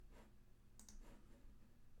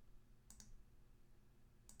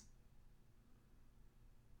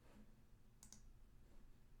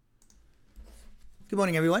Good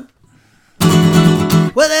morning, everyone.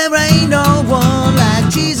 Well, there ain't no one like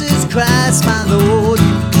Jesus Christ, my Lord.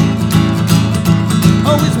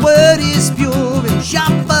 Oh, his word is pure and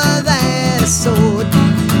sharper than a sword.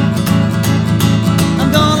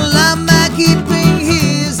 I'm gonna love my keeping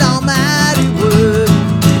his almighty word.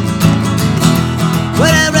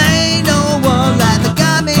 Well, there ain't no one like the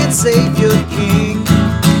God-man Savior King.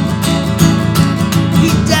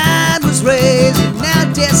 He died, was raised, and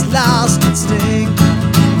now death's lost its sting.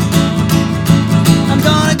 I'm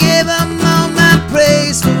gonna give him all my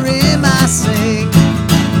praise, for him I sing.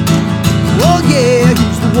 Oh yeah,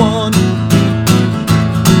 he's the one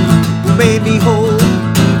who made me whole.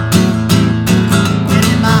 And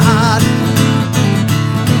in my heart,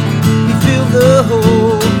 he filled the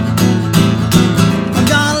hole. I'm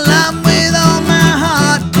gonna love him with all my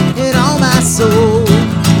heart and all my soul.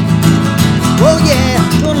 Oh yeah,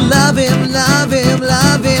 gonna love him, love him,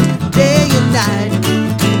 love him day and night.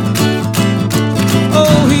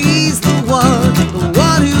 Oh, he's the one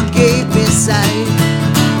who gave me sight.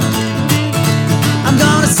 I'm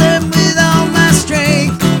gonna serve him with all my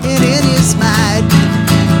strength and in his might.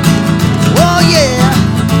 Oh yeah.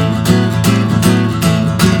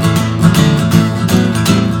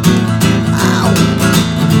 Ow.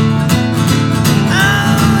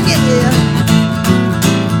 Oh yeah.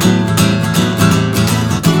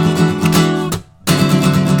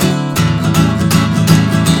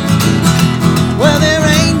 Well, there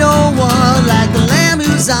ain't no one like the Lamb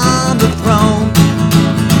who's on the throne.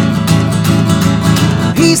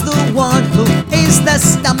 He's the one who is the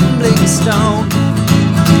stumbling stone.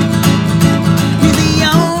 He's the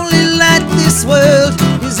only light this world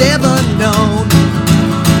has ever known.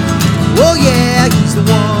 Oh yeah, he's the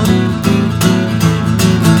one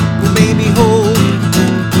who made me whole.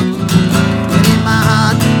 And in my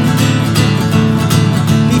heart,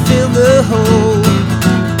 he filled the hole.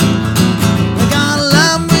 I gotta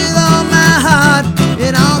love him with all my heart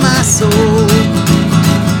and all my soul.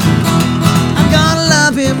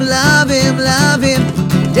 Love him, love him,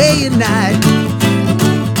 day and night.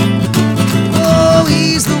 Oh,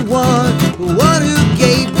 he's the one who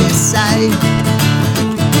gave me sight.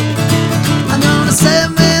 I'm gonna serve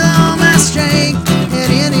him with all my strength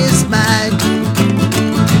and in his might.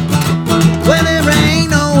 Well, there ain't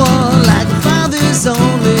no one like the Father's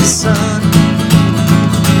only Son.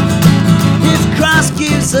 His cross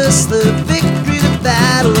gives us the victory, the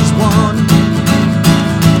battle's won.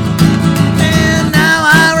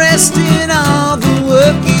 In all the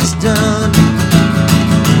work he's done.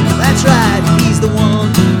 That's right, he's the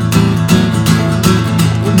one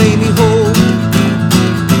who made me whole.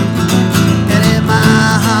 And in my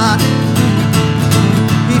heart,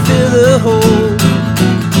 he filled the hole.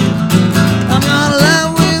 I'm gonna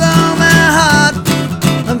love with all my heart.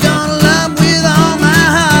 I'm gonna love with all my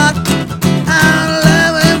heart. I'll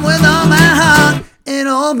love him with all my heart and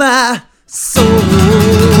all my soul.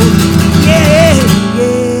 Yeah,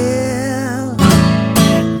 yeah.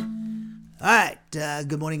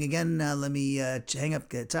 Good morning again. Let me hang up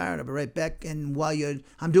the guitar and I'll be right back. And while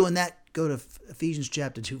I'm doing that, go to Ephesians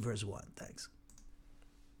chapter 2, verse 1. Thanks.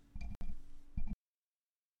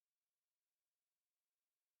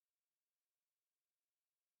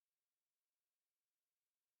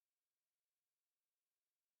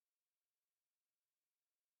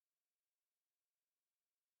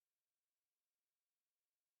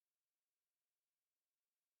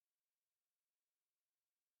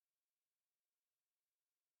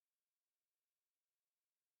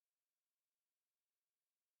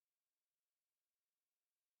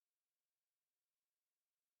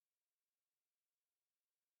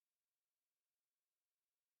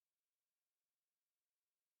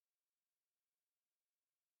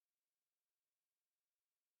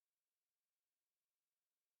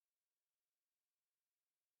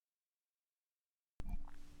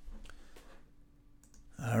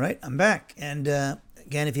 All right, I'm back. And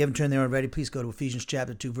again, if you haven't turned there already, please go to Ephesians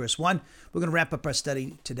chapter 2, verse 1. We're going to wrap up our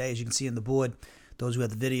study today, as you can see on the board, those who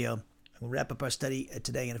have the video. We'll wrap up our study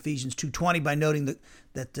today in Ephesians 2.20 by noting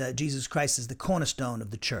that Jesus Christ is the cornerstone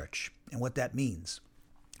of the church and what that means.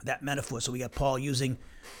 That metaphor. So we got Paul using,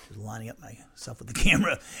 just lining up myself with the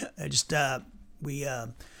camera,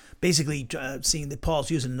 basically seeing that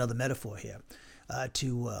Paul's using another metaphor here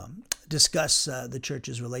to discuss the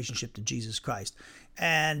church's relationship to Jesus Christ.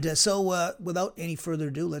 And so without any further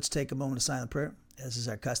ado, let's take a moment of silent prayer. As is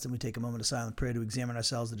our custom, we take a moment of silent prayer to examine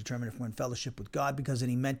ourselves to determine if we're in fellowship with God, because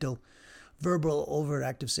any mental, verbal, overt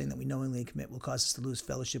act of sin that we knowingly commit will cause us to lose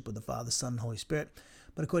fellowship with the Father, Son, and Holy Spirit.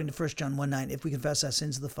 But according to 1 John 1:9, if we confess our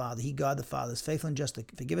sins to the Father, he, God the Father, is faithful and just to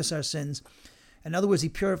forgive us our sins In other words, he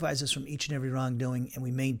purifies us from each and every wrongdoing, and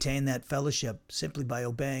we maintain that fellowship simply by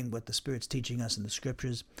obeying what the Spirit's teaching us in the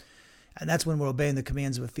Scriptures. And that's when we're obeying the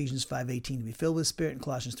commands of Ephesians 5:18 to be filled with the Spirit, and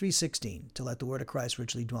Colossians 3:16 to let the word of Christ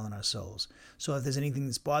richly dwell in our souls. So if there's anything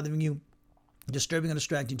that's bothering you, disturbing or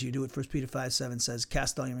distracting to you, do it. 1 Peter 5:7 says,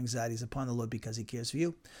 cast all your anxieties upon the Lord because he cares for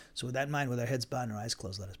you. So with that in mind, with our heads bowed and our eyes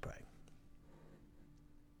closed, let us pray.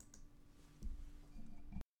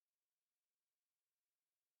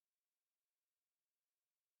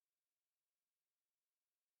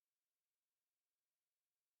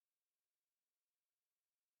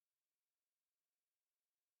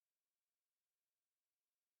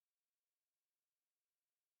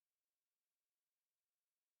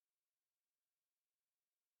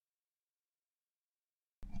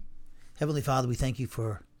 Heavenly Father, we thank you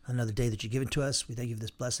for another day that you've given to us. We thank you for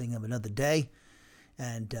this blessing of another day.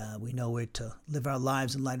 And we know we're to live our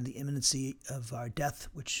lives in light of the imminency of our death,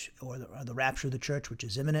 or the rapture of the church, which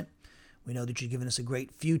is imminent. We know that you've given us a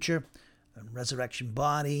great future, a resurrection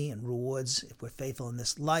body, and rewards if we're faithful in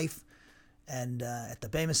this life, and at the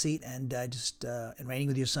Bema seat, and reigning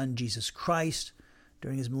with your Son, Jesus Christ,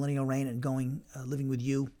 during his millennial reign, and living with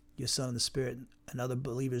you, your Son, and the Spirit, and other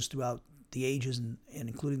believers throughout the ages, and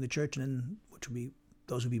including the church, and which will be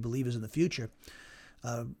those who be believers in the future,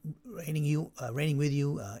 reigning with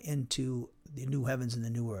you into the new heavens and the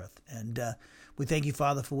new earth. And we thank you,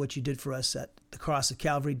 Father, for what you did for us at the cross of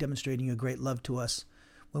Calvary, demonstrating your great love to us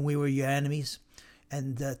when we were your enemies,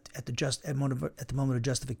 and at the moment of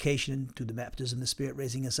justification, through the baptism of the Spirit,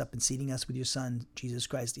 raising us up and seating us with your Son, Jesus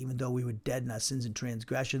Christ, even though we were dead in our sins and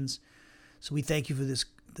transgressions. So we thank you for this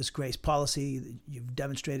grace policy that you've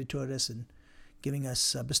demonstrated toward us, and giving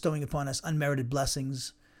us, bestowing upon us unmerited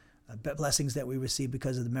blessings, blessings that we receive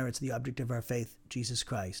because of the merits of the object of our faith, Jesus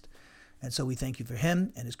Christ. And so we thank you for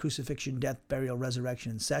him and his crucifixion, death, burial, resurrection,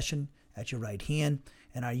 and session at your right hand,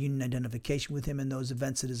 and our union identification with him in those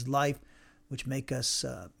events of his life, which make us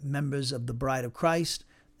members of the bride of Christ,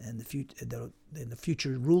 and the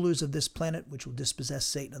future rulers of this planet, which will dispossess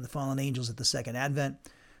Satan and the fallen angels at the second advent.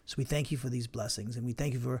 So we thank you for these blessings, and we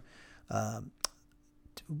thank you for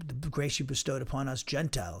the grace you bestowed upon us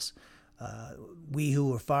Gentiles. We who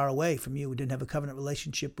were far away from you, we didn't have a covenant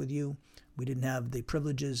relationship with you. We didn't have the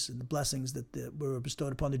privileges and the blessings that were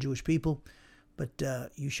bestowed upon the Jewish people, but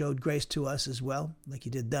you showed grace to us as well, like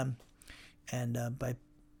you did them, and by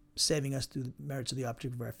saving us through the merits of the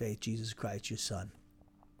object of our faith, Jesus Christ, your Son.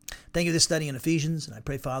 Thank you for this study in Ephesians, and I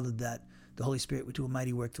pray, Father, that the Holy Spirit would do a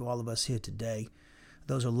mighty work to all of us here today,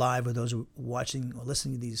 those who are live or those who are watching or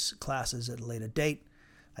listening to these classes at a later date.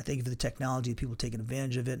 I thank you for the technology, people taking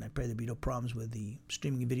advantage of it, and I pray there be no problems with the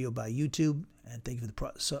streaming video by YouTube, and thank you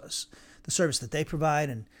for the service that they provide,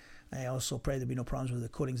 and I also pray there be no problems with the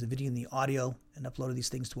recordings, the video, and the audio, and uploading these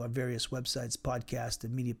things to our various websites, podcasts,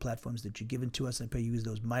 and media platforms that you've given to us, and I pray you use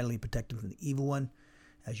those mightily, protect them from the evil one,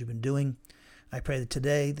 as you've been doing. I pray that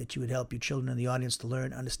today that you would help your children in the audience to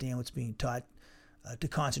learn, understand what's being taught, to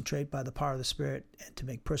concentrate by the power of the Spirit, and to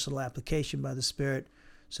make personal application by the Spirit,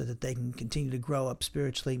 so that they can continue to grow up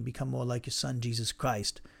spiritually and become more like your Son, Jesus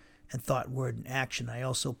Christ, in thought, word, and action. I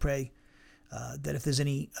also pray that if there's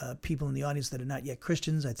any people in the audience that are not yet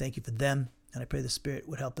Christians, I thank you for them, and I pray the Spirit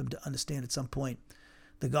would help them to understand at some point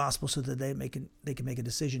the gospel, so that they can make a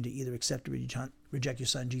decision to either accept or reject your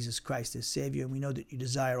Son, Jesus Christ, as Savior. And we know that you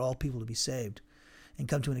desire all people to be saved and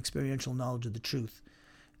come to an experiential knowledge of the truth.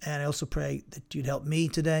 And I also pray that you'd help me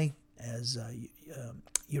today as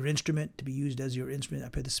your instrument, to be used as your instrument. I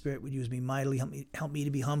pray the Spirit would use me mightily, help me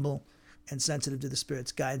to be humble and sensitive to the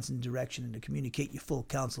Spirit's guidance and direction, and to communicate your full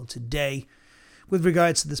counsel today with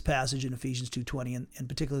regards to this passage in Ephesians 2.20, and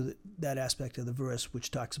particularly that aspect of the verse which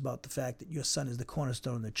talks about the fact that your Son is the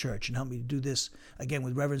cornerstone of the church. And help me to do this, again,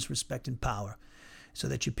 with reverence, respect, and power, so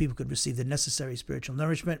that your people could receive the necessary spiritual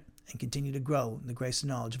nourishment and continue to grow in the grace and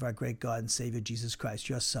knowledge of our great God and Savior, Jesus Christ,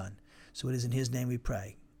 your Son. So it is in his name we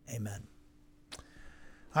pray. Amen.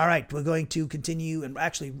 All right, we're going to continue and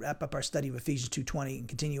actually wrap up our study of Ephesians 2.20 and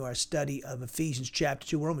continue our study of Ephesians chapter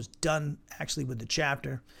 2. We're almost done, actually, with the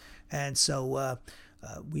chapter. And so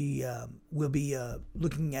we will be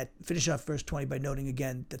finish off verse 20 by noting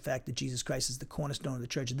again the fact that Jesus Christ is the cornerstone of the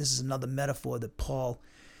church. And this is another metaphor that Paul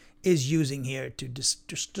is using here to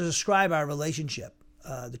describe our relationship,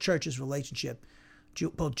 the church's relationship,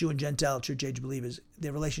 both Jew and Gentile church age believers,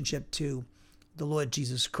 their relationship to the Lord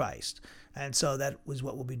Jesus Christ. And so that was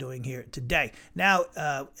what we'll be doing here today. Now,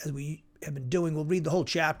 as we have been doing, we'll read the whole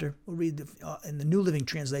chapter. We'll read in the New Living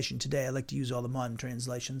Translation today. I like to use all the modern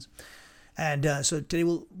translations. And so today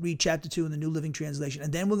we'll read chapter 2 in the New Living Translation.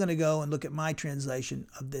 And then we're going to go and look at my translation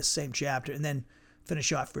of this same chapter. And then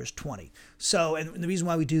finish off verse 20. So, and the reason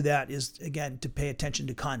why we do that is, again, to pay attention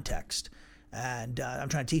to context. And I'm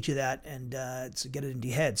trying to teach you that and to get it into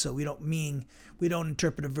your head. So we don't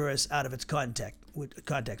interpret a verse out of its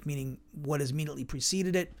context, meaning what has immediately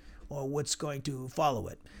preceded it or what's going to follow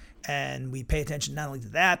it. And we pay attention not only to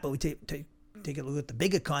that, but we take a look at the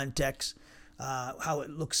bigger context, how it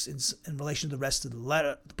looks in relation to the rest of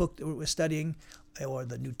the book that we're studying, or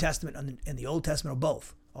the New Testament and the Old Testament, or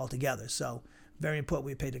both altogether. So very important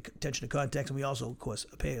we pay attention to context, and we also, of course,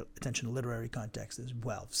 pay attention to literary context as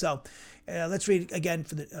well. So let's read again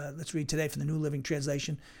let's read today from the New Living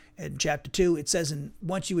Translation. In chapter 2, it says, "And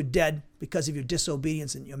once you were dead because of your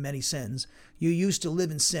disobedience and your many sins, you used to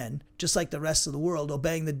live in sin, just like the rest of the world,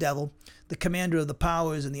 obeying the devil, the commander of the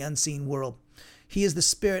powers in the unseen world. He is the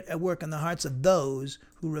spirit at work in the hearts of those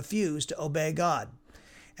who refuse to obey God."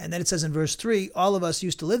 And then it says in verse 3, "All of us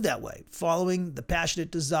used to live that way, following the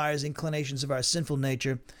passionate desires, inclinations of our sinful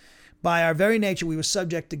nature. By our very nature, we were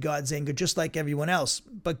subject to God's anger, just like everyone else.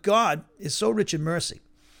 But God is so rich in mercy,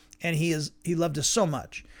 and He loved us so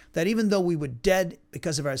much, that even though we were dead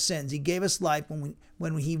because of our sins, He gave us life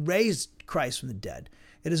when He raised Christ from the dead.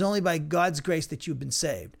 It is only by God's grace that you've been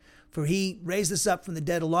saved. For He raised us up from the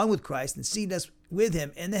dead along with Christ and seated us with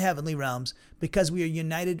Him in the heavenly realms, because we are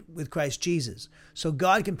united with Christ Jesus. So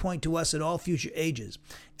God can point to us in all future ages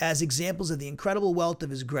as examples of the incredible wealth of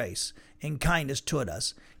His grace and kindness toward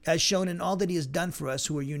us, as shown in all that He has done for us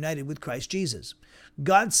who are united with Christ Jesus.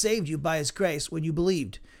 God saved you by His grace when you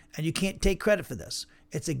believed, and you can't take credit for this.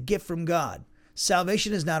 It's a gift from God.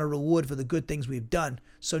 Salvation is not a reward for the good things we've done,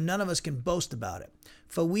 so none of us can boast about it.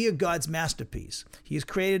 For we are God's masterpiece. He has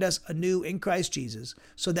created us anew in Christ Jesus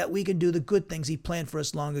so that we can do the good things He planned for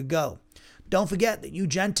us long ago. Don't forget that you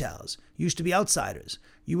Gentiles used to be outsiders.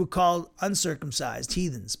 You were called uncircumcised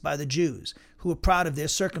heathens by the Jews, who were proud of their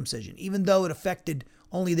circumcision, even though it affected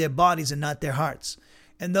only their bodies and not their hearts.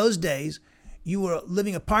 In those days, you were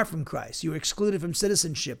living apart from Christ. You were excluded from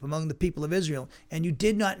citizenship among the people of Israel, and you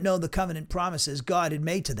did not know the covenant promises God had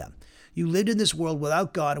made to them. You lived in this world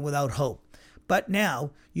without God and without hope. But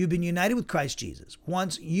now you've been united with Christ Jesus.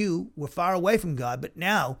 Once you were far away from God, but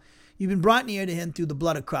now you've been brought near to Him through the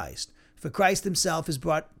blood of Christ. For Christ Himself has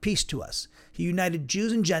brought peace to us. He united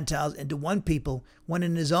Jews and Gentiles into one people when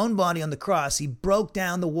in His own body on the cross He broke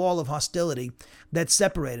down the wall of hostility that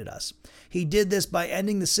separated us. He did this by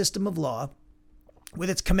ending the system of law with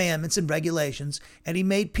its commandments and regulations, and He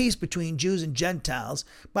made peace between Jews and Gentiles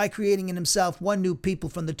by creating in Himself one new people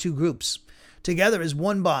from the two groups. Together as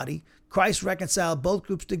one body, Christ reconciled both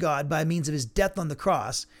groups to God by means of His death on the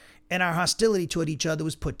cross, and our hostility toward each other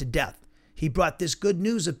was put to death. He brought this good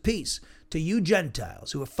news of peace to you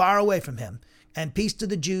Gentiles who are far away from Him, and peace to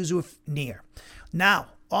the Jews who are near. Now,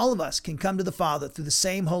 all of us can come to the Father through the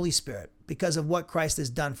same Holy Spirit because of what Christ has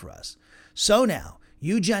done for us. So now,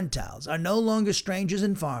 you Gentiles are no longer strangers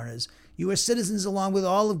and foreigners. You are citizens along with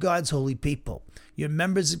all of God's holy people. You're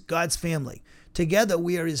members of God's family. Together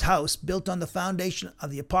we are His house, built on the foundation of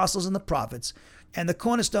the apostles and the prophets, and the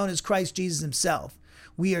cornerstone is Christ Jesus Himself.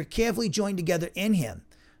 We are carefully joined together in Him,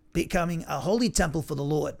 becoming a holy temple for the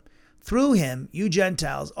Lord. Through Him, you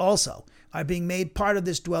Gentiles also are being made part of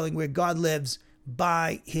this dwelling where God lives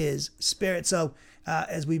by His Spirit. So,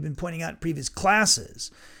 as we've been pointing out in previous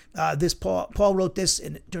classes, Paul wrote this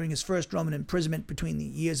during his first Roman imprisonment between the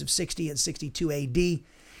years of 60 and 62 A.D.,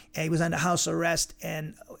 and he was under house arrest,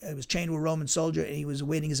 and he was chained to a Roman soldier, and he was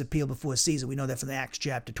awaiting his appeal before Caesar. We know that from Acts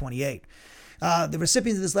chapter 28. The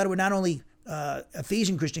recipients of this letter were not only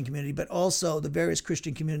Ephesian Christian community, but also the various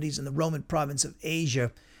Christian communities in the Roman province of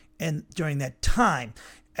Asia and during that time.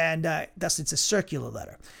 And thus it's a circular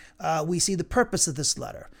letter. We see the purpose of this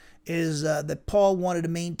letter is that Paul wanted to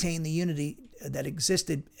maintain the unity that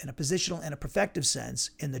existed in a positional and a perfective sense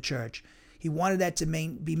in the church. He wanted that to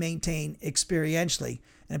be maintained experientially,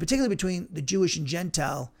 and particularly between the Jewish and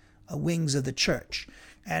Gentile wings of the church.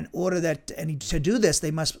 And to do this,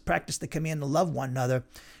 they must practice the command to love one another,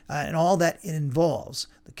 and all that it involves.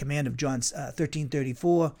 The command of John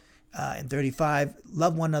 13:34 and 35: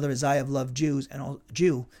 love one another as I have loved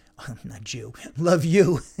love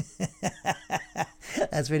you.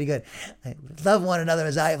 That's pretty good. Love one another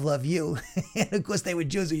as I have loved you. And of course, they were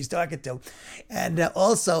Jews who he's talking to. And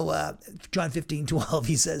also, John 15:12,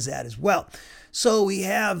 he says that as well. So we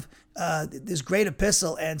have this great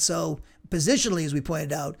epistle. And so positionally, as we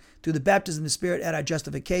pointed out, through the baptism of the Spirit at our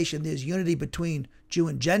justification, there's unity between Jew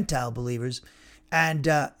and Gentile believers. And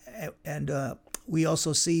we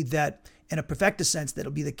also see that in a perfected sense, that'll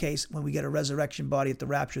be the case when we get a resurrection body at the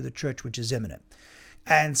rapture of the church, which is imminent.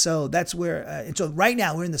 And so that's where, and so right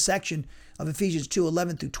now we're in the section of Ephesians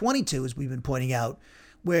 2:11 through 22, as we've been pointing out,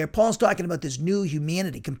 where Paul's talking about this new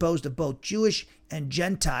humanity composed of both Jewish and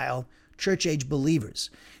Gentile church age believers.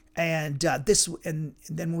 And then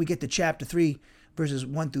when we get to chapter 3, verses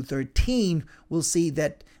 1 through 13, we'll see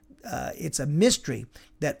that it's a mystery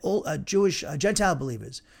that all Jewish Gentile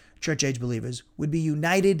believers, church age believers, would be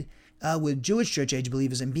united with Jewish church age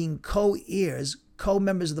believers and being co-heirs,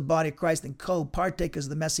 co-members of the body of Christ, and co-partakers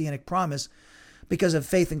of the messianic promise because of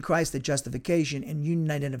faith in Christ, the justification, and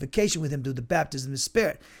union identification with him through the baptism of the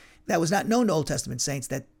Spirit. That was not known to Old Testament saints,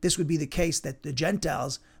 that this would be the case, that the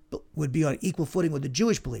Gentiles would be on equal footing with the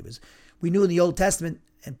Jewish believers. We knew in the Old Testament,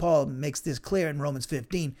 and Paul makes this clear in Romans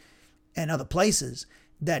 15 and other places,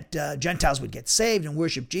 that Gentiles would get saved and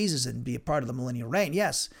worship Jesus and be a part of the millennial reign,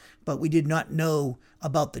 yes, but we did not know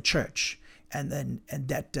about the church, and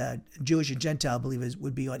that Jewish and Gentile believers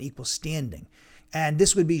would be on equal standing. And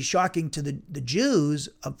this would be shocking to the Jews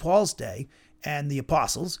of Paul's day and the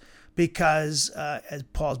apostles, because as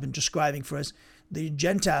Paul's been describing for us, the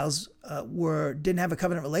Gentiles didn't have a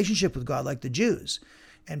covenant relationship with God like the Jews.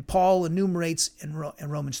 And Paul enumerates in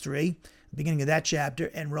Romans 3, the beginning of that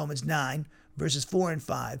chapter, and Romans 9, verses 4 and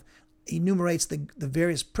 5, he enumerates the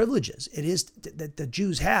various privileges it is that the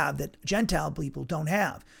Jews have that Gentile people don't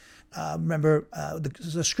have. Remember,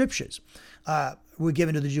 the scriptures were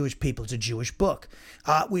given to the Jewish people. It's a Jewish book.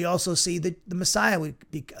 We also see that the Messiah would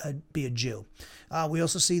be a Jew. We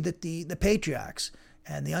also see that the patriarchs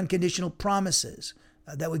and the unconditional promises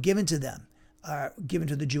that were given to them are given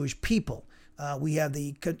to the Jewish people. We have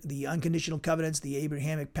the unconditional covenants, the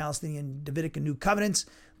Abrahamic, Palestinian, Davidic, and New covenants,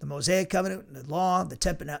 the Mosaic covenant, the law, the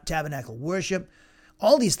tabernacle worship.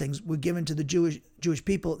 All these things were given to the Jewish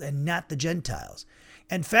people and not the Gentiles.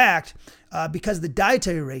 In fact, because of the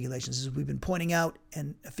dietary regulations, as we've been pointing out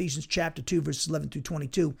in Ephesians chapter 2, verses 11 through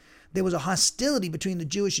 22, there was a hostility between the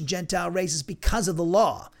Jewish and Gentile races because of the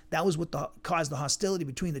law. That was what caused the hostility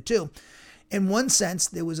between the two. In one sense,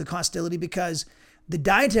 there was a hostility because the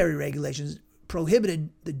dietary regulations prohibited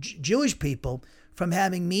the Jewish people from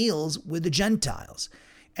having meals with the Gentiles.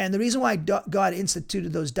 And the reason why God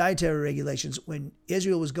instituted those dietary regulations when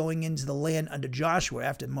Israel was going into the land under Joshua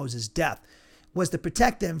after Moses' death was to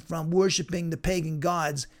protect them from worshiping the pagan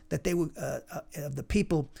gods that they were the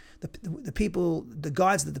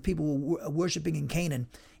gods that the people were worshiping in Canaan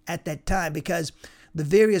at that time, because the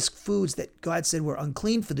various foods that God said were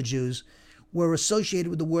unclean for the Jews were associated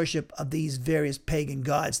with the worship of these various pagan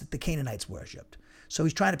gods that the Canaanites worshipped. So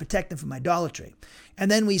he's trying to protect them from idolatry. And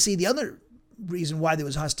then we see the other reason why there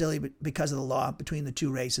was hostility because of the law between the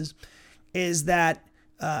two races is that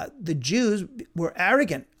the Jews were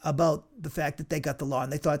arrogant about the fact that they got the law,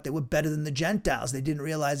 and they thought they were better than the Gentiles. They didn't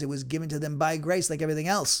realize it was given to them by grace like everything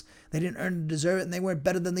else. They didn't earn or deserve it, and they weren't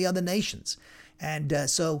better than the other nations. And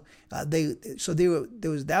so that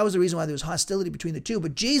was the reason why there was hostility between the two.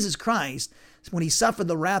 But Jesus Christ, when he suffered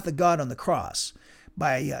the wrath of God on the cross,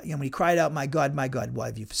 when he cried out, my God, why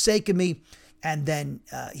have you forsaken me?" And then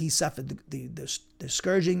he suffered the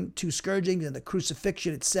scourging, two scourgings, and the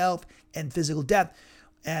crucifixion itself, and physical death.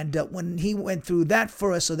 And when he went through that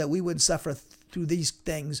for us so that we wouldn't suffer through these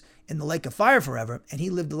things in the lake of fire forever, and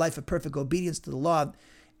he lived a life of perfect obedience to the law,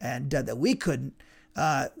 and that we couldn't,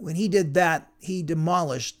 when he did that, he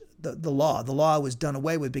demolished the law. The law was done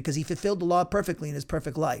away with because he fulfilled the law perfectly in his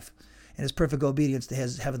perfect life and his perfect obedience to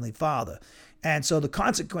his heavenly Father. And so the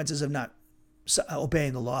consequences of not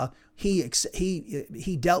obeying the law, he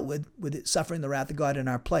dealt with it, suffering the wrath of God in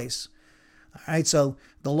our place. All right, so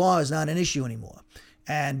the law is not an issue anymore.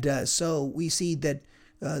 And so we see that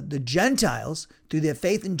the Gentiles, through their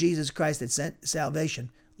faith in Jesus Christ that sent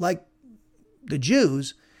salvation, like the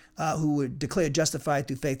Jews who were declared justified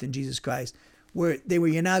through faith in Jesus Christ, they were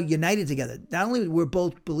now united together. Not only were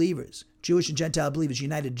both believers, Jewish and Gentile believers,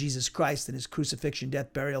 united in Jesus Christ in his crucifixion,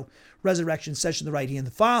 death, burial, resurrection, session of the right hand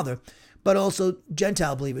of the Father, but also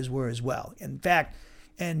Gentile believers were as well. In fact,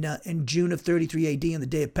 in June of 33 AD, on the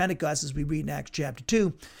day of Pentecost, as we read in Acts chapter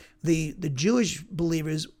 2, the Jewish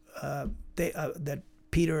believers that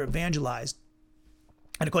Peter evangelized,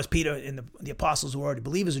 and of course Peter and the apostles who were already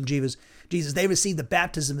believers in Jesus, they received the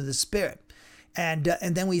baptism of the Spirit. And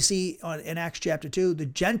then we see in Acts chapter 2, the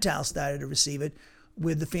Gentiles started to receive it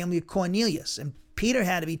with the family of Cornelius. And Peter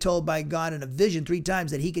had to be told by God in a vision 3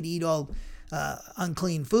 times that he could eat all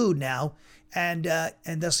unclean food now, and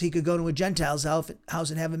thus he could go to a Gentile's house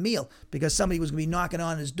and have a meal, because somebody was going to be knocking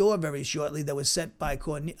on his door very shortly that was sent by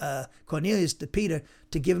Cornelius to Peter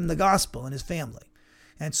to give him the gospel and his family.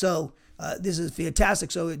 And so this is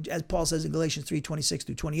fantastic. So as Paul says in Galatians 3:26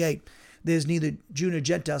 through 28, there's neither Jew nor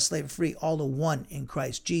Gentile, slave or free, all are one in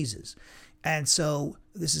Christ Jesus. And so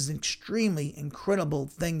this is an extremely incredible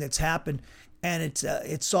thing that's happened, and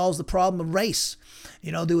it solves the problem of race.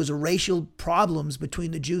 There was a racial problems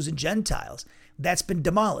between the Jews and Gentiles. That's been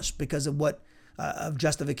demolished because of of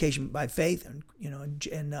justification by faith,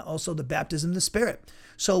 and also the baptism of the Spirit.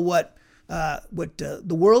 So what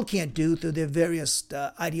the world can't do through their various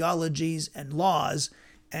ideologies and laws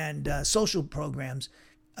and social programs,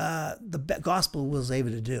 the gospel was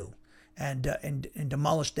able to do, and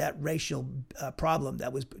demolish that racial problem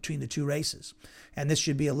that was between the two races. And this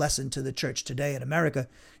should be a lesson to the church today in America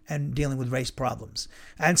and dealing with race problems.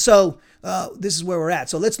 And so this is where we're at.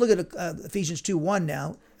 So let's look at Ephesians 2:1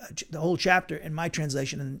 now, the whole chapter in my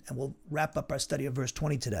translation, and we'll wrap up our study of verse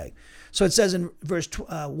 20 today. So it says in verse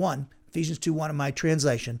 1, Ephesians 2:1 in my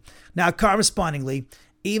translation, "Now correspondingly,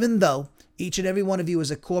 even though each and every one of you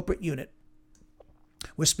is a corporate unit,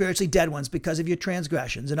 we're spiritually dead ones because of your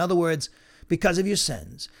transgressions. In other words, because of your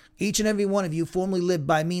sins. Each and every one of you formerly lived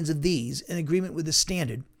by means of these in agreement with the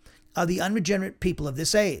standard of the unregenerate people of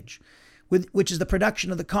this age, which is the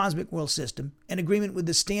production of the cosmic world system, in agreement with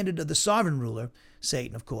the standard of the sovereign ruler,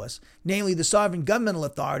 Satan, of course, namely the sovereign governmental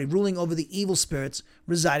authority ruling over the evil spirits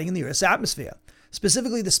residing in the earth's atmosphere.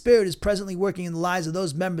 Specifically, the Spirit is presently working in the lives of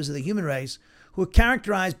those members of the human race who are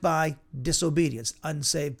characterized by disobedience,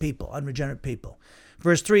 unsaved people, unregenerate people.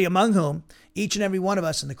 Verse 3, among whom each and every one of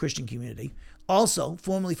us in the Christian community also,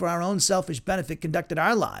 formerly for our own selfish benefit, conducted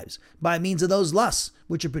our lives by means of those lusts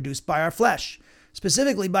which are produced by our flesh,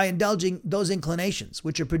 specifically by indulging those inclinations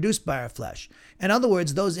which are produced by our flesh. In other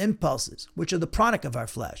words, those impulses which are the product of our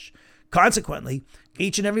flesh. Consequently,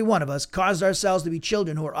 each and every one of us caused ourselves to be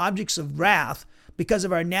children who are objects of wrath because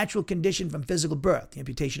of our natural condition from physical birth, the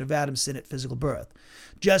imputation of Adam's sin at physical birth,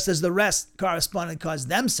 just as the rest correspondingly caused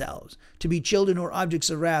themselves to be children who are objects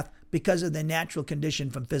of wrath because of their natural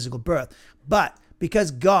condition from physical birth. But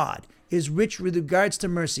because God is rich with regards to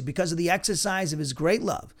mercy, because of the exercise of his great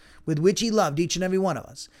love with which he loved each and every one of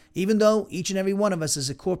us, even though each and every one of us is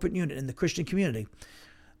a corporate unit in the Christian community,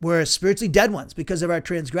 we're spiritually dead ones because of our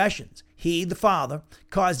transgressions. He, the Father,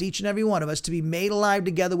 caused each and every one of us to be made alive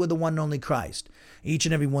together with the one and only Christ. Each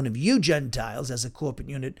and every one of you Gentiles, as a corporate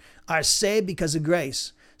unit, are saved because of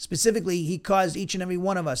grace. Specifically, he caused each and every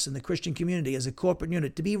one of us in the Christian community as a corporate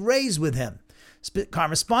unit to be raised with him.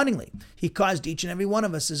 Correspondingly, he caused each and every one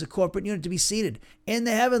of us as a corporate unit to be seated in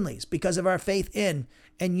the heavenlies because of our faith in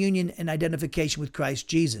and union and identification with Christ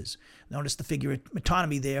Jesus. Notice the figure of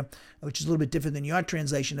metonymy there, which is a little bit different than your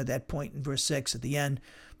translation at that point in verse 6 at the end,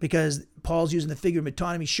 because Paul's using the figure of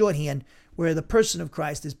metonymy shorthand, where the person of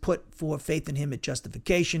Christ is put for faith in him at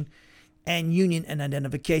justification and union and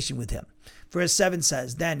identification with him. Verse 7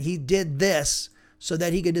 says, then he did this so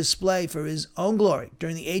that he could display for his own glory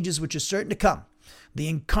during the ages which are certain to come, the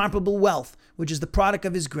incomparable wealth which is the product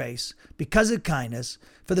of his grace, because of kindness,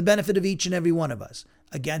 for the benefit of each and every one of us.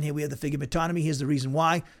 Again, here we have the figure of metonymy. Here's the reason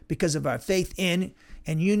why. Because of our faith in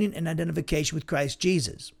and union and identification with Christ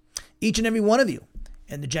Jesus. Each and every one of you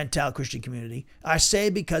in the Gentile Christian community are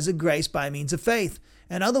saved because of grace by means of faith.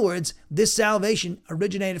 In other words, this salvation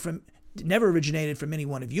never originated from any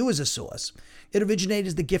one of you as a source. It originated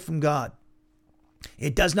as the gift from God.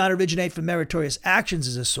 It does not originate from meritorious actions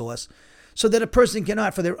as a source, so that a person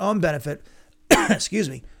cannot, for their own benefit,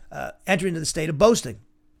 enter into the state of boasting.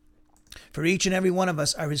 For each and every one of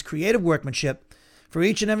us are his creative workmanship. For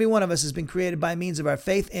each and every one of us has been created by means of our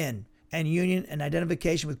faith in and union and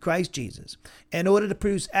identification with Christ Jesus, in order to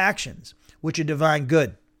produce actions which are divine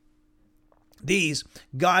good. These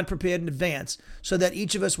God prepared in advance so that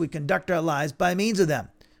each of us would conduct our lives by means of them.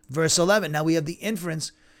 Verse 11, now we have the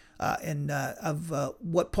inference of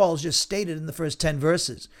what Paul's just stated in the first 10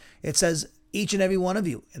 verses. It says, each and every one of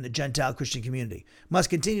you in the Gentile Christian community must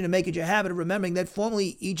continue to make it your habit of remembering that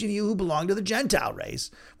formerly each of you who belonged to the Gentile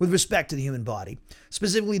race with respect to the human body,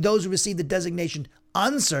 specifically those who received the designation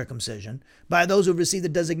uncircumcision by those who received the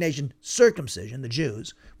designation circumcision, the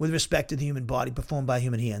Jews, with respect to the human body performed by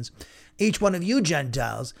human hands, each one of you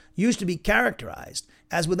Gentiles used to be characterized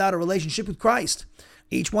as without a relationship with Christ.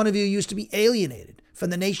 Each one of you used to be alienated from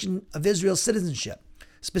the nation of Israel's citizenship.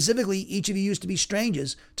 Specifically, each of you used to be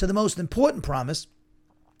strangers to the most important promise,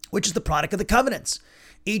 which is the product of the covenants.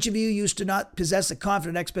 Each of you used to not possess a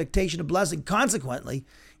confident expectation of blessing. Consequently,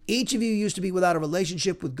 each of you used to be without a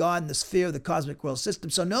relationship with God in the sphere of the cosmic world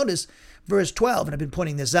system. So notice verse 12, and I've been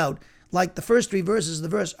pointing this out, like the first 3 verses of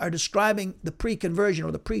the verse are describing the pre-conversion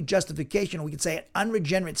or the pre-justification, or we could say an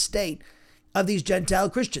unregenerate state of these Gentile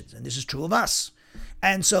Christians. And this is true of us.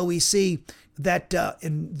 And so we see that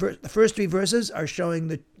the first three verses are showing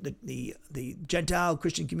the Gentile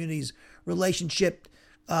Christian community's relationship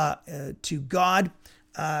to God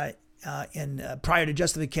prior to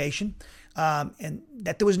justification, and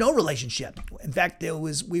that there was no relationship. In fact,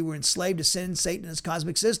 we were enslaved to sin, Satan, and his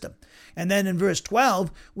cosmic system. And then in verse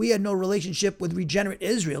 12, we had no relationship with regenerate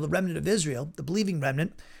Israel, the remnant of Israel, the believing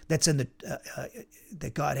remnant that's in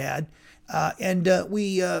that God had.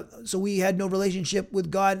 So we had no relationship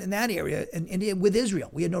with God in that area, and with Israel.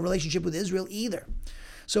 We had no relationship with Israel either.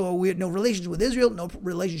 So we had no relationship with Israel, no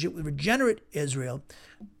relationship with regenerate Israel.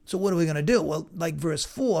 So what are we going to do? Well, like verse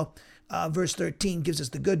 4, verse 13 gives us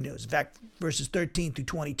the good news. In fact, verses 13 through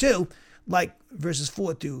 22, like verses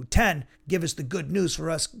 4 through 10, give us the good news for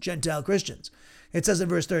us Gentile Christians. It says in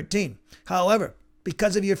verse 13, however,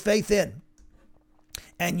 because of your faith in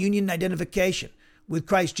and union identification with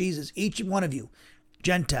Christ Jesus, each one of you,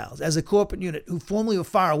 Gentiles, as a corporate unit who formerly were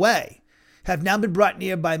far away, have now been brought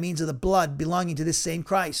near by means of the blood belonging to this same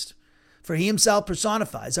Christ. For he himself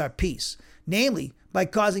personifies our peace, namely by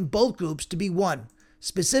causing both groups to be one,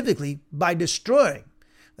 specifically by destroying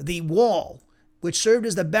the wall which served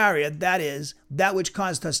as the barrier, that is, that which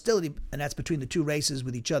caused hostility, and that's between the two races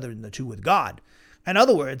with each other and the two with God. In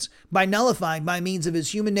other words, by nullifying by means of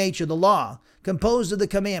his human nature the law, composed of the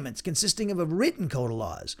commandments, consisting of a written code of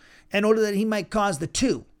laws, in order that he might cause the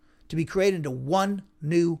two to be created into one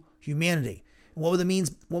new humanity. And what was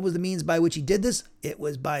the means by which he did this? It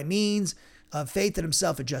was by means of faith in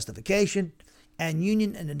himself for justification, and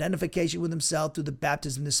union and identification with himself through the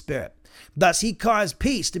baptism of the Spirit. Thus, he caused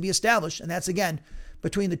peace to be established, and that's again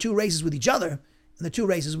between the two races with each other and the two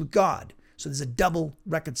races with God. So there's a double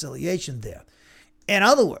reconciliation there. In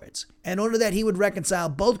other words, in order that he would reconcile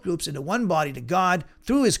both groups into one body to God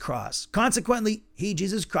through his cross, consequently, he,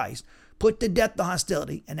 Jesus Christ, put to death the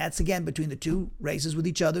hostility, and that's again between the two races with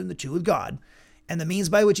each other and the two with God. And the means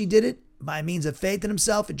by which he did it, by means of faith in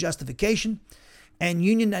himself and justification, and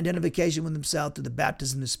union identification with himself through the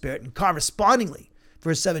baptism of the Spirit. And correspondingly,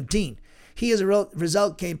 verse 17, he as a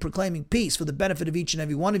result came proclaiming peace for the benefit of each and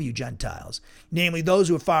every one of you Gentiles, namely those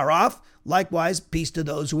who are far off, likewise peace to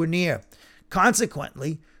those who are near.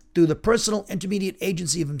 Consequently, through the personal intermediate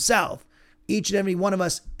agency of himself, each and every one of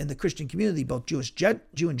us in the Christian community, both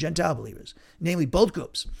Jew and Gentile believers, namely both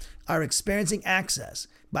groups, are experiencing access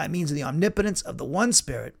by means of the omnipotence of the one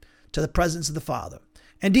Spirit to the presence of the Father.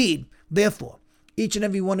 Indeed, therefore, each and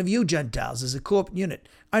every one of you Gentiles as a corporate unit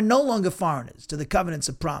are no longer foreigners to the covenants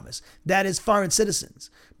of promise, that is, foreign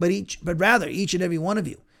citizens, but rather each and every one of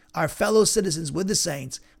you are fellow citizens with the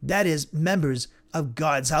saints, that is, members of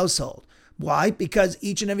God's household. Why? Because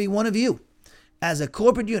each and every one of you, as a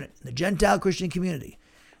corporate unit in the Gentile Christian community,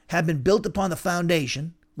 have been built upon the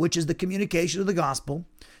foundation, which is the communication of the gospel,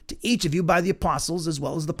 to each of you by the apostles as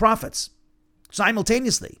well as the prophets.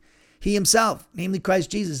 Simultaneously, he himself, namely Christ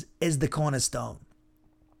Jesus, is the cornerstone.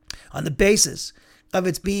 On the basis of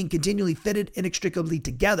its being continually fitted inextricably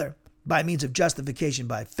together by means of justification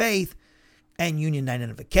by faith and union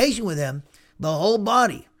identification with him, the whole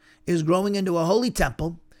body is growing into a holy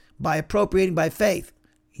temple by appropriating by faith,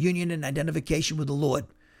 union and identification with the Lord.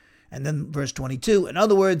 And then verse 22, in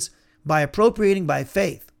other words, by appropriating by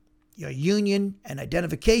faith, your union and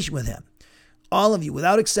identification with him, all of you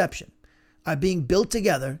without exception are being built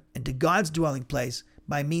together into God's dwelling place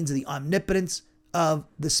by means of the omnipotence of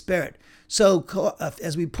the Spirit. So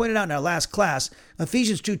as we pointed out in our last class,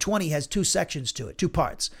 Ephesians 2.20 has two sections to it, two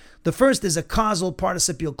parts. The first is a causal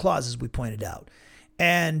participial clause, as we pointed out.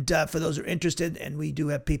 And for those who are interested, and we do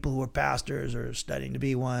have people who are pastors or studying to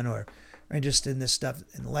be one or are interested in this stuff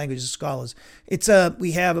in the languages of scholars,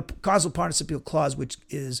 we have a causal participial clause, which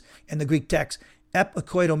is in the Greek text,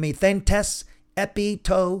 epoikoidomethentes, epi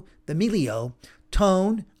to themilio,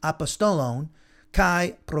 ton apostolon,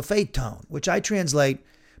 kai propheton, which I translate,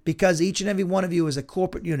 because each and every one of you as a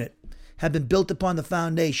corporate unit have been built upon the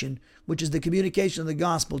foundation, which is the communication of the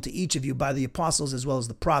gospel to each of you by the apostles as well as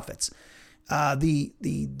the prophets. The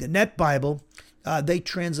Net Bible, they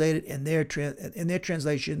translate it in their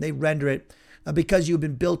translation. They render it because you've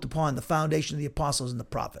been built upon the foundation of the apostles and the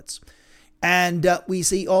prophets. And we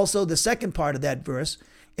see also the second part of that verse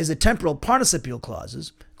is a temporal participial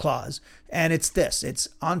clause, and it's this. It's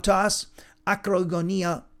ontos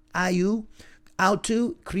akrogonia aiou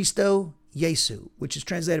autou Christo Jesu, which is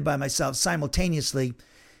translated by myself simultaneously.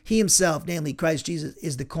 He himself, namely Christ Jesus,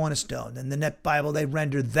 is the cornerstone. And the Net Bible, they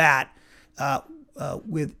render that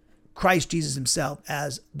with Christ Jesus himself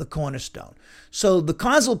as the cornerstone. So the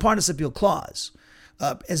causal participial clause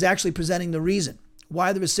is actually presenting the reason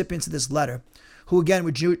why the recipients of this letter, who again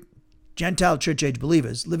were Gentile church age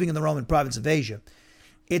believers living in the Roman province of Asia,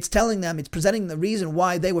 It's telling them, it's presenting the reason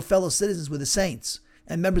why they were fellow citizens with the saints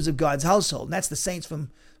and members of God's household. And that's the saints from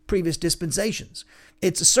previous dispensations.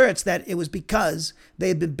 It asserts that it was because they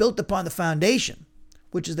had been built upon the foundation,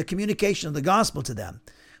 which is the communication of the gospel to them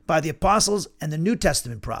by the apostles and the New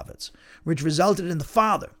Testament prophets, which resulted in the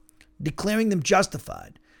Father declaring them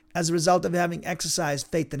justified as a result of having exercised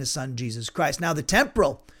faith in his Son, Jesus Christ. Now, the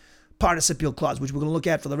temporal participial clause, which we're going to look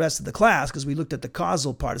at for the rest of the class, because we looked at the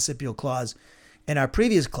causal participial clause in our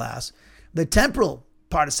previous class, the temporal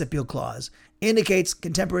participial clause indicates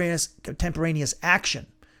contemporaneous action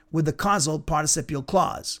with the causal participial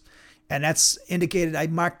clause. And that's indicated, I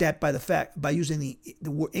marked that by using the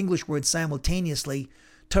English word simultaneously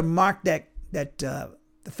to mark the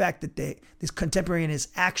fact that there's contemporaneous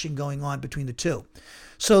action going on between the two.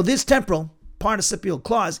 So this temporal participial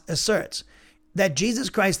clause asserts that Jesus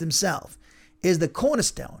Christ himself is the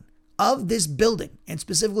cornerstone of this building, and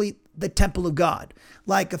specifically the temple of God.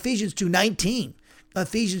 Like Ephesians 2.19,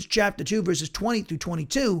 Ephesians chapter 2, verses 20 through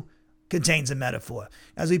 22 contains a metaphor.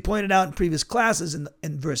 As we pointed out in previous classes,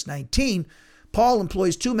 in verse 19, Paul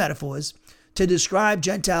employs two metaphors to describe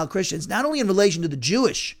Gentile Christians, not only in relation to the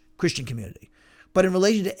Jewish Christian community, but in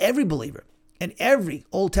relation to every believer in every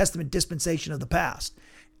Old Testament dispensation of the past.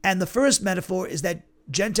 And the first metaphor is that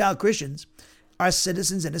Gentile Christians are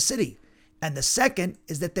citizens in a city. And the second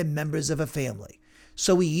is that they're members of a family.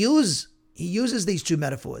 So he uses these two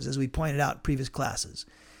metaphors, as we pointed out in previous classes.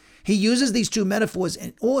 He uses these two metaphors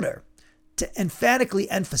in order to emphatically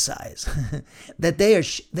emphasize that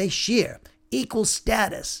they share equal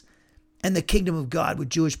status in the kingdom of God with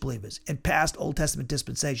Jewish believers in past Old Testament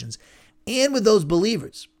dispensations, and with those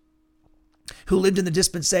believers who lived in the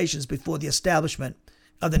dispensations before the establishment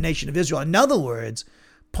of the nation of Israel. In other words,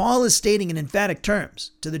 Paul is stating in emphatic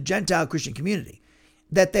terms to the Gentile Christian community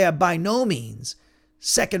that they are by no means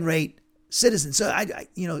second-rate citizens. So I'm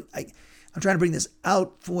trying to bring this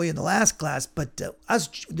out for you in the last class, but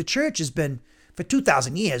the church has been, for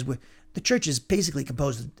 2,000 years, the church is basically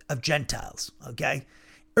composed of Gentiles, okay?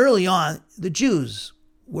 Early on, the Jews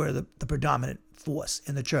were the predominant force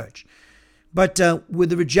in the church. But with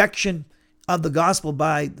the rejection of the gospel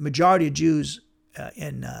by the majority of Jews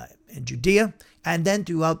in Judea, and then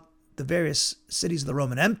throughout the various cities of the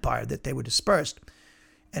Roman Empire that they were dispersed,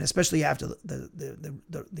 and especially after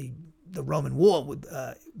the Roman war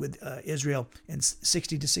with Israel in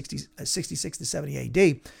 66 to 70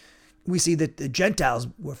 A.D., we see that the Gentiles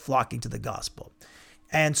were flocking to the gospel.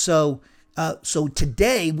 And so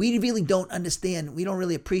today, we really don't understand, we don't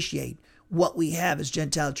really appreciate what we have as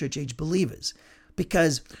Gentile church age believers,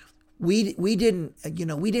 because we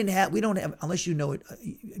don't have, unless you know it,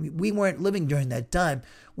 we weren't living during that time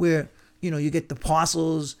where, you get the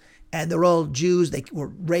apostles and they're all Jews. They were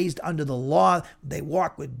raised under the law. They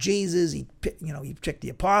walked with Jesus. He picked the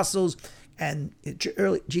apostles, and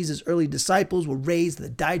Jesus' early disciples were raised to the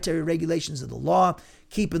dietary regulations of the law,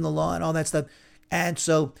 keeping the law and all that stuff. And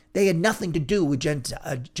so they had nothing to do with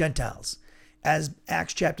Gentiles, as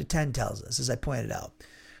Acts chapter 10 tells us, as I pointed out.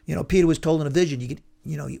 Peter was told in a vision that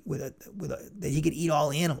he could eat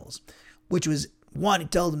all animals, which was one. He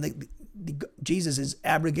told them that Jesus has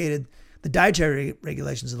abrogated the dietary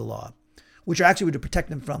regulations of the law, which are actually to protect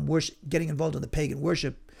them from getting involved in the pagan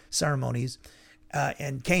worship ceremonies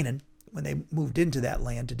in Canaan when they moved into that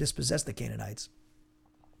land to dispossess the Canaanites.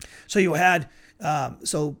 So you had,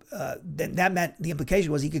 then that meant the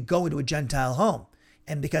implication was he could go into a Gentile home.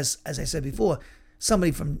 And because, as I said before,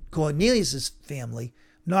 somebody from Cornelius' family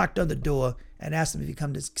knocked on the door and asked him if he'd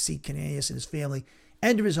come to see Cornelius and his family,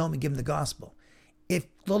 enter his home and give him the gospel. If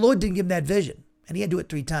the Lord didn't give him that vision, and he had to do it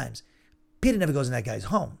 3 times, Peter never goes in that guy's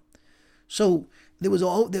home. So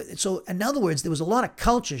in other words, there was a lot of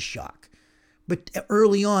culture shock, but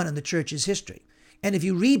early on in the church's history. And if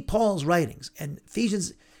you read Paul's writings, and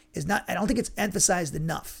Ephesians is not, I don't think it's emphasized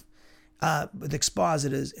enough with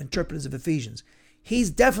expositors, interpreters of Ephesians.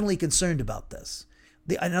 He's definitely concerned about this.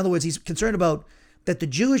 In other words, he's concerned about that the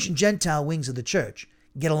Jewish and Gentile wings of the church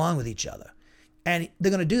get along with each other. And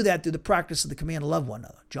they're going to do that through the practice of the command to love one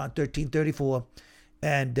another. John 13:34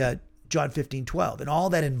 and John 15:12, and all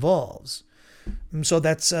that involves. So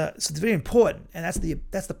that's it's very important, and that's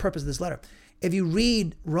the purpose of this letter. If you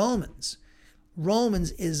read Romans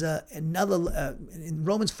is another in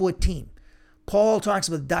Romans 14. Paul talks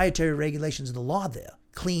about the dietary regulations of the law there,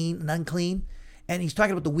 clean and unclean, and he's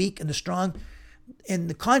talking about the weak and the strong in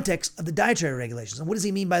the context of the dietary regulations. And what does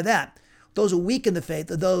he mean by that? Those who are weak in the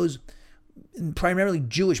faith are those primarily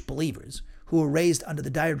Jewish believers who were raised under the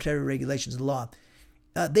dietary regulations of the law.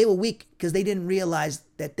 they were weak because they didn't realize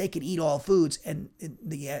that they could eat all foods, and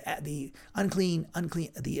the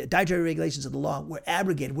dietary regulations of the law were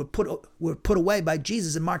abrogated, were put away by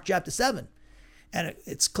Jesus in Mark chapter 7, and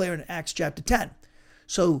it's clear in Acts chapter 10.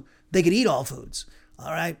 So they could eat all foods.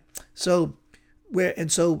 All right. So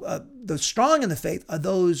the strong in the faith are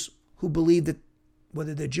those who believe that,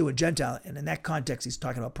 whether they're Jew or Gentile, and in that context he's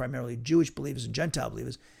talking about primarily Jewish believers and Gentile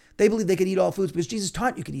believers, they believe they could eat all foods because Jesus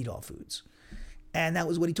taught you could eat all foods. And that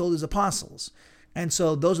was what he told his apostles. And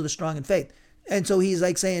so those are the strong in faith. And so he's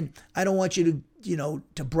like saying, I don't want you to,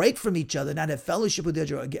 to break from each other, not have fellowship with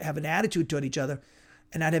each other, or have an attitude toward each other,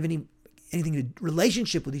 and not have anything to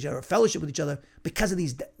relationship with each other or fellowship with each other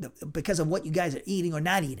because of what you guys are eating or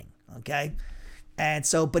not eating. Okay. And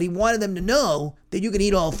so, but he wanted them to know that you can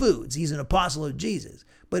eat all foods. He's an apostle of Jesus.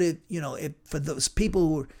 But if for those people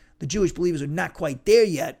who are the Jewish believers are not quite there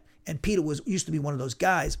yet, and Peter used to be one of those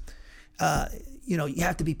guys, you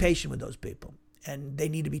have to be patient with those people, and they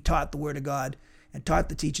need to be taught the Word of God and taught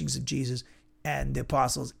the teachings of Jesus and the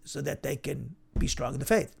apostles so that they can be strong in the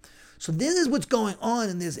faith. So this is what's going on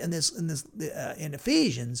in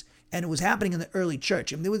Ephesians, and it was happening in the early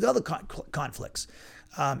church. And there was other conflicts.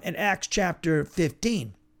 In Acts chapter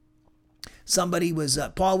 15,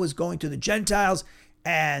 Paul was going to the Gentiles,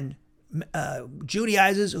 and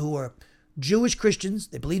Judaizers who were Jewish Christians,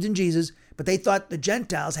 they believed in Jesus, but they thought the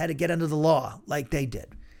Gentiles had to get under the law like they did.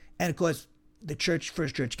 And of course, the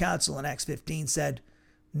First Church Council in Acts 15 said,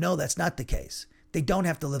 no, that's not the case. They don't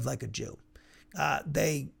have to live like a Jew.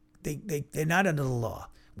 They're not under the law.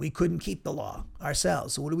 We couldn't keep the law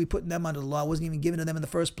ourselves. So what are we putting them under the law? It wasn't even given to them in the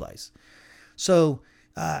first place. So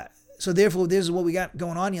therefore, this is what we got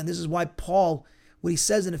going on here. And this is why Paul, what he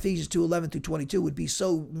says in Ephesians 2:11-22 would be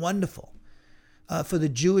so wonderful for the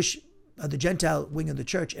Gentile wing of the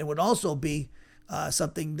church, and would also be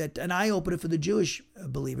something that an eye-opener for the Jewish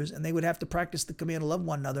believers, and they would have to practice the command to love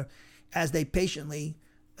one another as they patiently,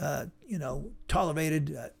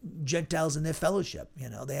 tolerated Gentiles in their fellowship.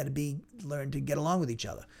 They had to learn to get along with each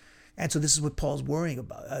other. And so this is what Paul's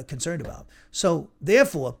concerned about. So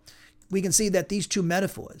therefore, we can see that these two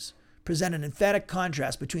metaphors present an emphatic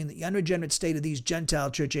contrast between the unregenerate state of these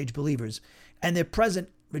Gentile church-age believers and their present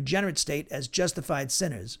regenerate state as justified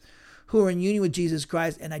sinners who are in union with Jesus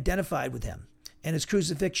Christ and identified with him and his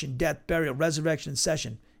crucifixion, death, burial, resurrection, and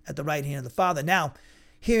session at the right hand of the Father. Now,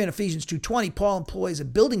 here in Ephesians 2:20, Paul employs a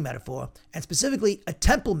building metaphor, and specifically a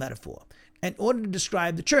temple metaphor, in order to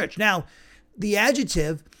describe the church. Now, the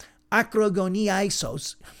adjective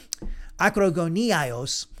akrogoniaios,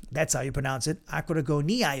 that's how you pronounce it,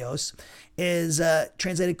 akrogoniaios, is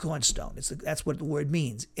translated cornerstone. That's what the word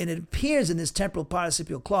means. And it appears in this temporal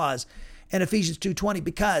participial clause in Ephesians 2:20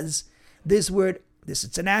 because this word,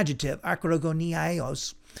 it's an adjective,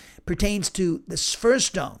 akrogoniaios, pertains to this first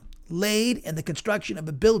stone laid in the construction of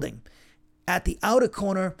a building at the outer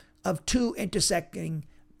corner of two intersecting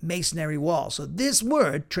masonry walls. So this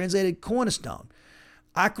word, translated cornerstone,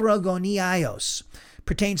 akrogoniaios,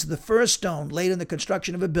 pertains to the first stone laid in the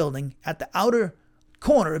construction of a building at the outer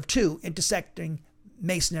corner of two intersecting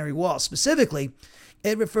masonry walls. Specifically,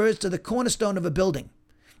 it refers to the cornerstone of a building,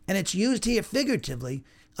 and it's used here figuratively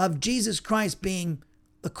of Jesus Christ being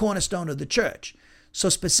the cornerstone of the church. So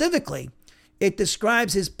specifically, it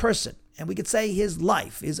describes his person, and we could say his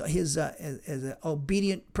life, his an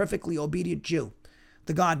obedient, perfectly obedient Jew,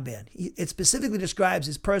 the God-man. It specifically describes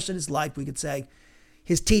his person, his life, we could say,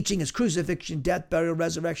 his teaching, his crucifixion, death, burial,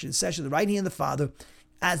 resurrection, and session, the right hand of the Father,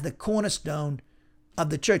 as the cornerstone of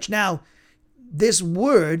the church. Now, this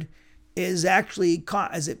word is actually,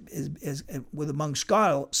 among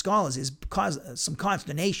scholars, is caused some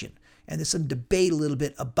consternation, and there's some debate a little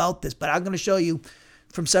bit about this. But I'm going to show you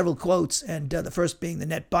from several quotes, and the first being the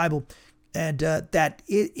Net Bible, and that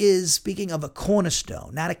it is speaking of a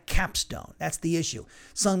cornerstone, not a capstone. That's the issue.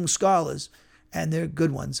 Some scholars, and they're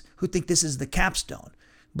good ones, who think this is the capstone.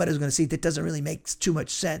 But as we're going to see, that doesn't really make too much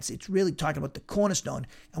sense. It's really talking about the cornerstone,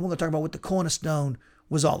 and we're going to talk about what the cornerstone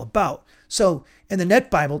was all about. So in the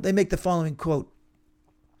Net Bible, they make the following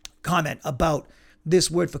comment about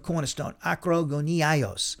this word for cornerstone,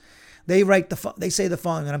 akrogoniaios. They say the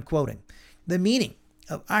following, and I'm quoting: the meaning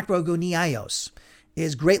of akrogoniaios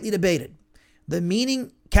is greatly debated. The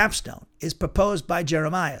meaning capstone is proposed by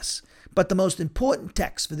Jeremiah, but the most important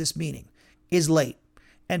text for this meaning is late,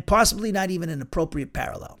 and possibly not even an appropriate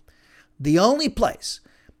parallel. The only place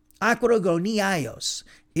akrogoniaios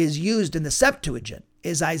is used in the Septuagint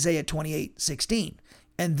is Isaiah 28:16,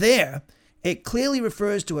 and there it clearly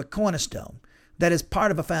refers to a cornerstone that is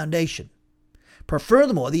part of a foundation.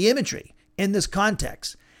 Furthermore, the imagery in this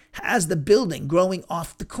context has the building growing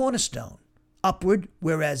off the cornerstone. upward,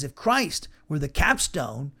 whereas if Christ were the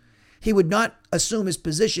capstone, he would not assume his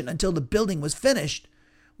position until the building was finished,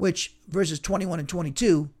 which verses 21 and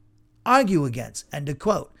 22 argue against. End of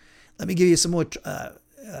quote. Let me give you some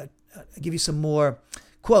more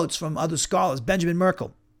quotes from other scholars. Benjamin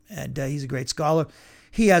Merkel, and he's a great scholar.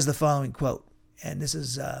 He has the following quote, and this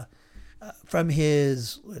is from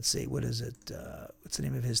his, let's see, what is it? What's the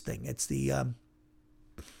name of his thing? It's the,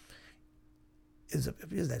 is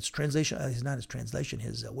that translation? It's not his translation,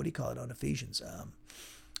 his, what do you call it on Ephesians?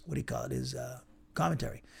 His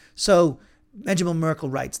commentary. So Benjamin Merkel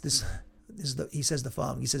writes, he says the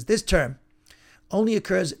following. He says, this term only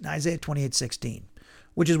occurs in Isaiah 28:16,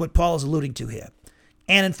 which is what Paul is alluding to here,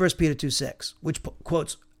 and in 1 Peter 2:6, which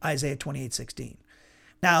quotes Isaiah 28:16.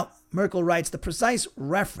 Now, Merkel writes, the precise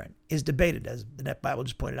referent is debated, as the Net Bible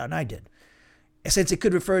just pointed out, and I did, since it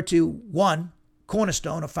could refer to one,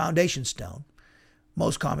 cornerstone or foundation stone.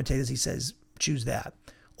 Most commentators, he says, choose that.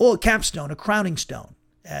 Or capstone, a crowning stone,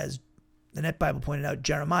 as the Net Bible pointed out,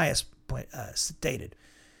 Jeremiah stated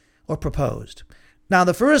or proposed. Now,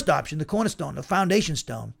 the first option, the cornerstone, the foundation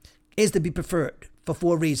stone, is to be preferred for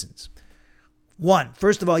 4 reasons. 1,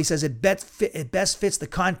 first of all, he says it best fits the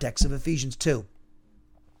context of Ephesians 2,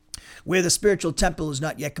 where the spiritual temple is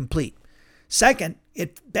not yet complete. Second,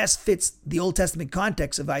 it best fits the Old Testament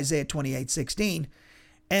context of Isaiah 28:16,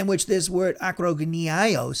 in which this word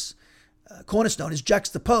akrogoniaios, cornerstone, is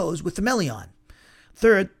juxtaposed with themelion.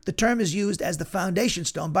 Third, the term is used as the foundation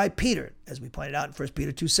stone by Peter, as we pointed out in 1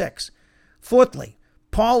 Peter 2:6. Fourthly,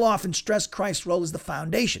 Paul often stressed Christ's role as the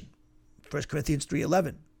foundation, 1 Corinthians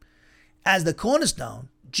 3:11. As the cornerstone,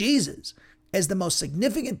 Jesus is the most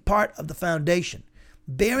significant part of the foundation,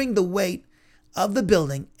 bearing the weight of the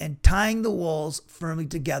building and tying the walls firmly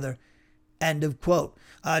together. End of quote.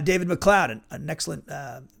 David McLeod, an excellent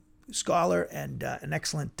scholar and an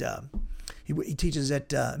excellent, he teaches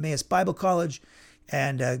at Emmaus Bible College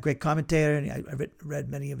and a great commentator. And I read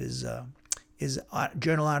many of his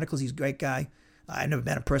journal articles. He's a great guy. I never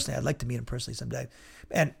met him personally. I'd like to meet him personally someday.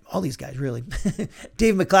 And all these guys, really.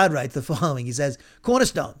 David McLeod writes the following. He says,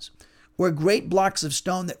 cornerstones were great blocks of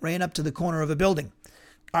stone that ran up to the corner of a building.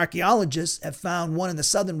 Archaeologists have found one in the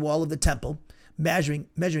southern wall of the temple, measuring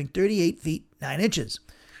 38 feet 9 inches.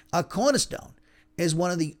 A cornerstone is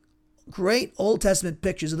one of the great Old Testament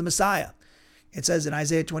pictures of the Messiah. It says in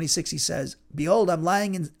Isaiah 26, he says, behold, I'm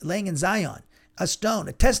laying in Zion a stone,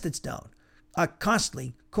 a tested stone, a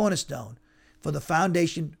costly cornerstone, for the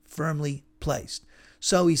foundation firmly placed.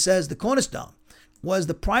 So he says the cornerstone was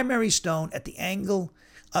the primary stone at the angle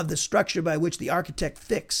of the structure by which the architect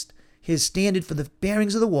fixed his standard for the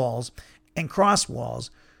bearings of the walls and cross walls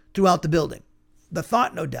throughout the building. The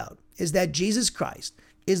thought, no doubt, is that Jesus Christ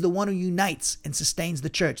is the one who unites and sustains the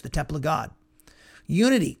church, the temple of God.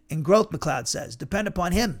 Unity and growth, McLeod says, depend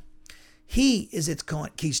upon him. He is its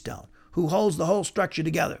keystone, who holds the whole structure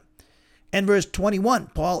together. In verse 21,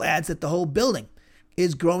 Paul adds that the whole building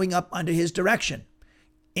is growing up under his direction.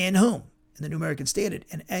 In whom? In the New American Standard.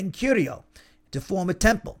 And curio, to form a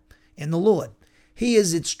temple in the Lord. He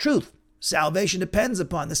is its truth. Salvation depends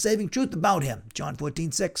upon the saving truth about him. John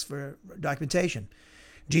 14:6 for documentation.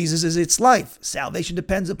 Jesus is its life. Salvation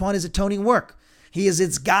depends upon his atoning work. He is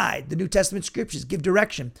its guide. The New Testament scriptures give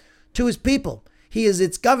direction to his people. He is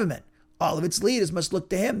its government. All of its leaders must look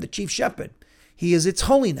to him, the chief shepherd. He is its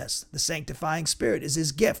holiness. The sanctifying spirit is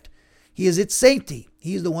his gift. He is its safety.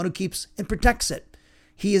 He is the one who keeps and protects it.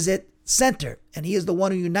 He is its center, and he is the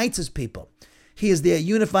one who unites his people. He is their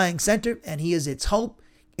unifying center, and he is its hope.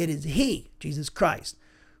 It is he, Jesus Christ,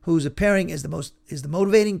 who's appearing as the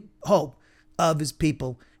motivating hope of his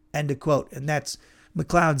people. End of quote. And that's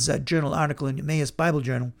McLeod's journal article in Emmaus Bible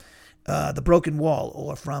Journal, The Broken Wall,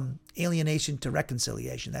 or From Alienation to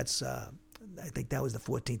Reconciliation. That's I think that was the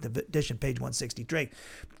 14th edition, page 163.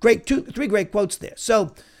 Three great quotes there.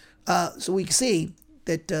 So we see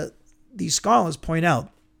that these scholars point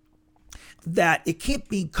out that it can't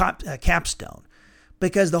be capstone,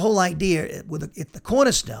 because the whole idea with the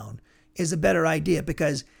cornerstone is a better idea,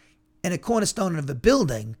 because in a cornerstone of a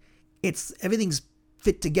building, everything's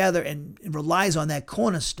fit together and it relies on that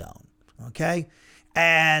cornerstone, okay?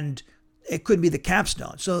 And it could be the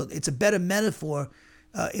capstone. So it's a better metaphor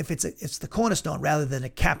if it's the cornerstone rather than a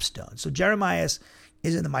capstone. So Jeremiah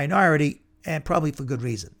is in the minority, and probably for good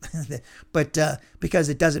reason, but because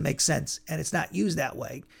it doesn't make sense and it's not used that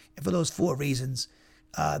way, and for those 4 reasons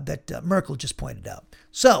that Merkel just pointed out.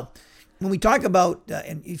 So when we talk about,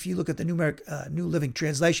 and if you look at the New Living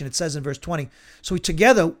Translation, it says in verse 20, so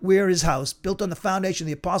together we're his house, built on the foundation of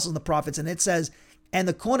the apostles and the prophets, and it says, and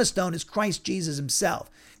the cornerstone is Christ Jesus himself.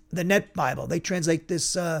 The Net Bible, they translate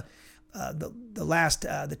this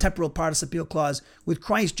the temporal participial clause, with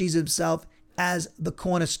Christ Jesus himself as the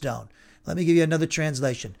cornerstone. Let me give you another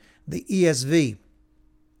translation. The ESV,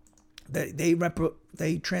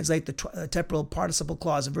 they translate the temporal participle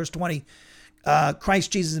clause in verse 20,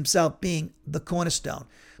 Christ Jesus himself being the cornerstone.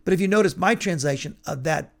 But if you notice, my translation of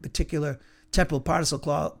that particular temporal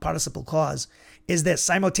participle clause is that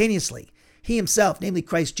simultaneously, he himself, namely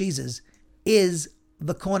Christ Jesus, is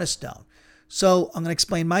the cornerstone. So I'm going to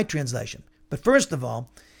explain my translation. But first of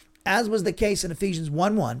all, as was the case in Ephesians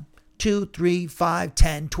 1:1, 2, 3, 5,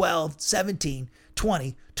 10, 12, 17,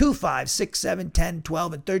 20, 2, 5, 6, 7, 10,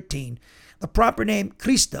 12, and 13, the proper name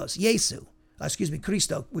Christos,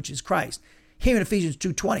 Christo, which is Christ. Here in Ephesians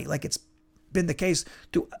 2:20, like it's been the case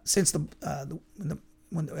since where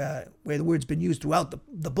the word's been used throughout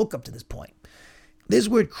the book up to this point. This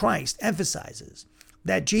word Christ emphasizes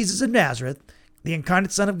that Jesus of Nazareth, the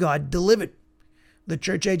incarnate Son of God, delivered the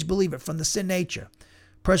church age believer from the sin nature,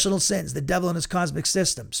 personal sins, the devil and his cosmic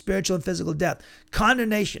system, spiritual and physical death,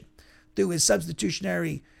 condemnation through his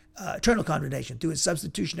substitutionary, eternal condemnation through his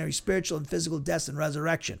substitutionary spiritual and physical death and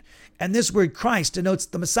resurrection. And this word Christ denotes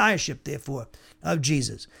the messiahship, therefore, of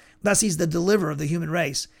Jesus. Thus, he's the deliverer of the human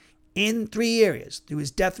race in three areas through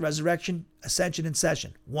his death, resurrection, ascension, and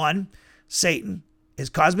session. One, Satan, his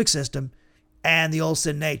cosmic system, and the old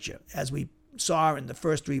sin nature, as we saw in the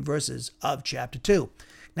first three verses of chapter 2.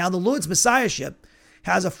 Now, the Lord's messiahship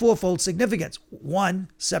has a fourfold significance. One,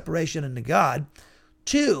 separation into God.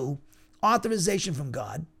 Two, authorization from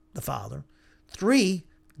God, the Father. Three,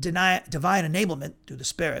 divine enablement through the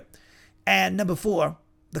Spirit. And number four,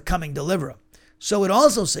 the coming deliverer. So it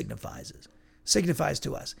also signifies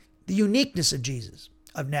to us the uniqueness of Jesus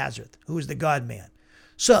of Nazareth, who is the God-man.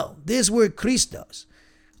 So this word Christos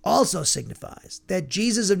also signifies that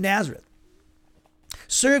Jesus of Nazareth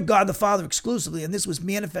served God the Father exclusively, and this was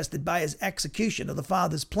manifested by his execution of the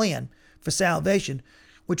Father's plan for salvation,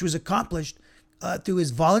 which was accomplished through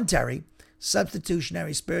his voluntary,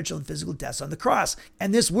 substitutionary, spiritual, and physical deaths on the cross.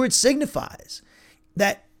 And this word signifies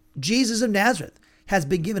that Jesus of Nazareth has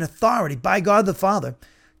been given authority by God the Father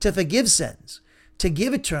to forgive sins, to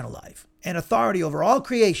give eternal life, and authority over all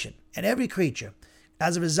creation and every creature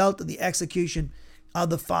as a result of the execution of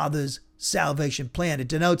the Father's salvation plan. It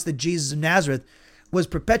denotes that Jesus of Nazareth was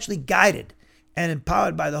perpetually guided and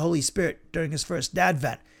empowered by the Holy Spirit during his first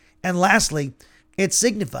advent. And lastly, it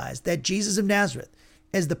signifies that Jesus of Nazareth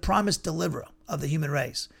is the promised deliverer of the human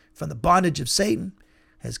race from the bondage of Satan,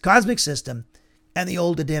 his cosmic system, and the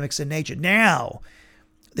old Adamic sin nature. Now,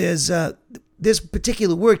 there's this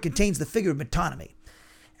particular word contains the figure of metonymy,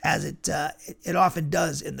 as it often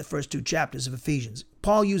does in the first two chapters of Ephesians.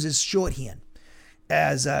 Paul uses shorthand,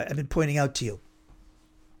 as I've been pointing out to you.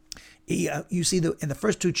 You see in the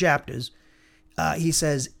first two chapters, he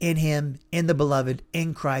says, in him, in the beloved,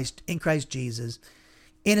 in Christ Jesus,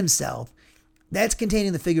 in himself. That's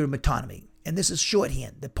containing the figure of metonymy. And this is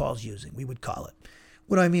shorthand that Paul's using, we would call it.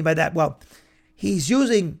 What do I mean by that? Well, he's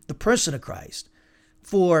using the person of Christ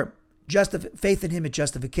for faith in him at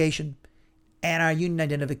justification and our union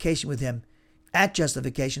identification with him at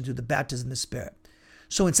justification through the baptism of the Spirit.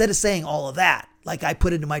 So instead of saying all of that, like I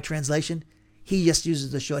put into my translation, he just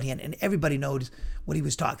uses the shorthand, and everybody knows what he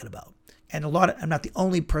was talking about. And I'm not the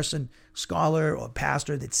only person, scholar or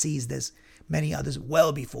pastor that sees this. Many others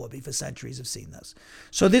well before me for centuries have seen this.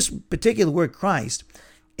 So this particular word Christ,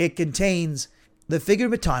 it contains the figure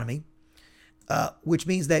of metonymy, which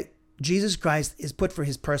means that Jesus Christ is put for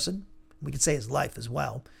his person, we could say his life as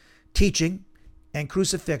well, teaching and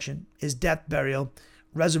crucifixion, his death, burial,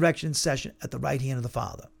 resurrection, and session at the right hand of the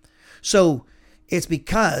Father. So it's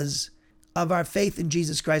because of our faith in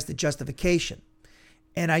Jesus Christ, the justification,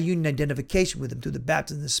 and our union identification with him through the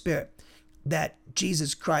baptism of the Spirit, that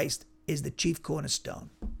Jesus Christ is the chief cornerstone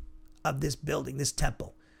of this building, this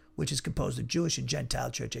temple, which is composed of Jewish and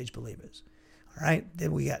Gentile church age believers. All right,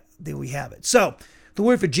 there we have it. So the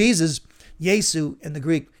word for Jesus, Yesu in the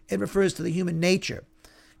Greek, it refers to the human nature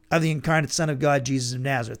of the incarnate Son of God, Jesus of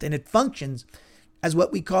Nazareth, and it functions as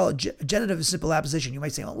what we call a genitive of simple apposition. You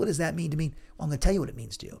might say, well, what does that mean to me? Well, I'm going to tell you what it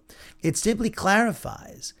means to you. It simply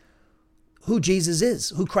clarifies who Jesus is,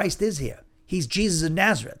 who Christ is here. He's Jesus of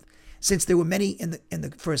Nazareth, since there were many in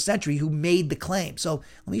the first century who made the claim. So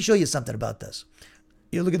let me show you something about this.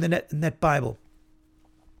 You look at the net Bible.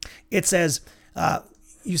 It says,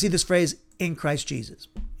 you see this phrase, in Christ Jesus.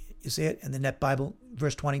 You see it in the net Bible,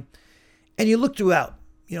 verse 20. And you look throughout,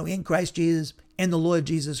 in Christ Jesus, in the Lord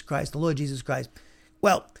Jesus Christ, the Lord Jesus Christ.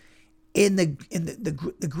 Well, in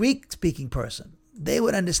the Greek-speaking person, they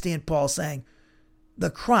would understand Paul saying, the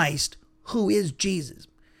Christ who is Jesus,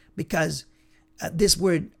 because this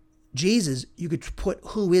word Jesus, you could put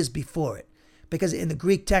who is before it. Because in the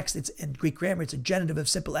Greek text, in Greek grammar, it's a genitive of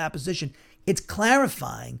simple apposition. It's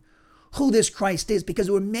clarifying who this Christ is, because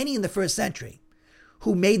there were many in the first century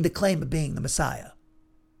who made the claim of being the Messiah.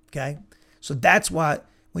 Okay? So that's why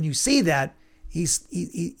when you see that,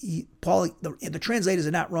 Paul, the translators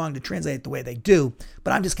are not wrong to translate it the way they do,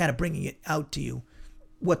 but I'm just kind of bringing it out to you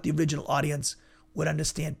what the original audience would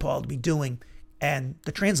understand Paul to be doing, and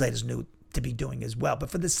the translators knew to be doing as well. But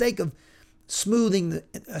for the sake of smoothing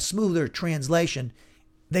a smoother translation,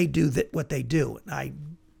 they do what they do. And I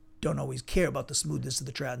don't always care about the smoothness of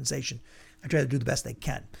the translation. I try to do the best they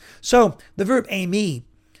can. So the verb eimi,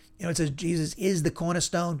 it says Jesus is the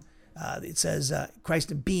cornerstone. It says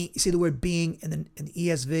Christ and being. You see the word being in the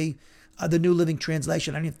ESV, the New Living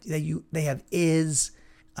Translation. I mean, they have is,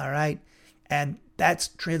 all right, and that's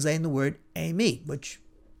translating the word eimi, which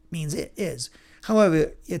means it is.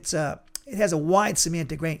 However, it has a wide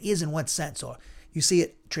semantic range. Is in what sense? Or you see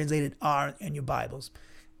it translated are in your Bibles,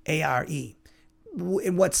 A-R-E.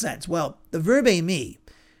 In what sense? Well, the verb eimi,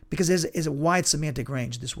 because there's a wide semantic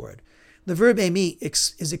range, this word. The verb eimi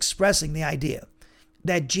is expressing the idea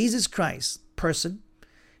that Jesus Christ, person,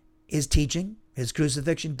 his teaching, his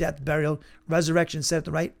crucifixion, death, burial, resurrection and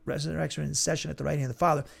session at the right hand of the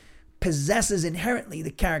Father, possesses inherently the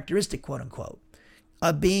characteristic, quote unquote,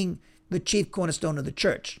 of being the chief cornerstone of the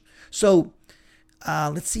church. So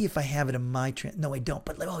let's see if I have it in my no, I don't.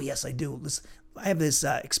 But yes, I do. I have this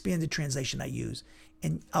expanded translation I use,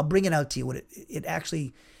 and I'll bring it out to you. What it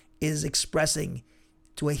actually is expressing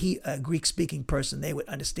to a Greek-speaking person, they would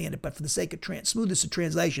understand it. But for the sake of smoothness of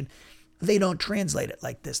translation, they don't translate it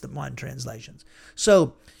like this, the modern translations.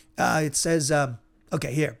 So it says,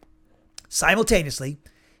 here. Simultaneously,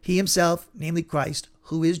 he himself, namely Christ,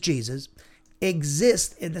 who is Jesus,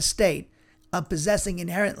 exists in the state of possessing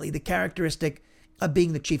inherently the characteristic of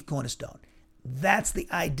being the chief cornerstone. That's the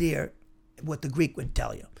idea, what the Greek would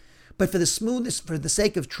tell you. But for the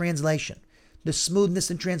sake of translation, the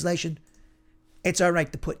smoothness in translation, it's all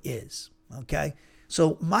right to put is, okay?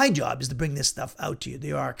 So my job is to bring this stuff out to you,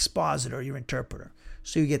 your expositor, your interpreter,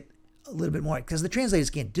 so you get a little bit more, because the translators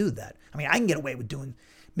can't do that. I mean, I can get away with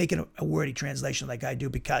making a wordy translation like I do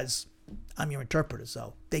because I'm your interpreter,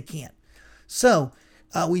 so they can't. So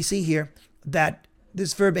we see here that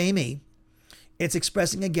this verb eimi, it's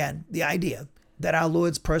expressing again the idea that our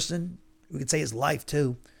Lord's person, we could say his life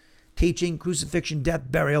too, teaching, crucifixion, death,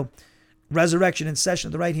 burial, resurrection, and session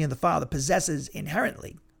at the right hand of the Father, possesses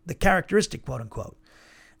inherently the characteristic, quote unquote,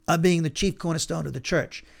 of being the chief cornerstone of the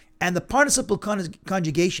church. And the participle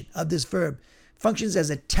conjugation of this verb functions as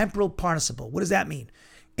a temporal participle. What does that mean?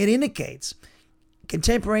 It indicates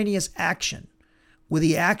contemporaneous action with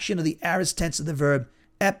the action of the aorist tense of the verb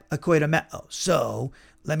ep akoidomeo. So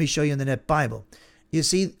let me show you in the Net Bible. You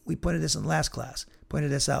see, we pointed this in the last class, pointed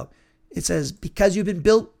this out. It says, because you've been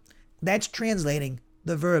built, that's translating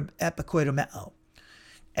the verb ep akoidomeo.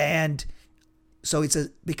 And so it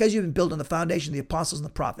says, because you've been built on the foundation of the apostles and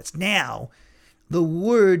the prophets. Now, the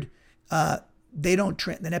word, the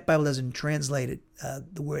Net Bible doesn't translate it,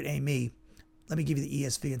 the word eimi. Let me give you the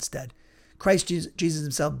ESV instead. Christ Jesus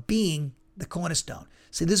himself being the cornerstone.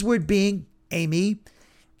 See, this word being, eimi,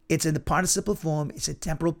 it's in the participle form. It's a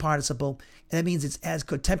temporal participle. And that means it's as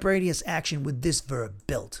contemporaneous action with this verb,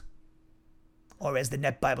 built. Or as the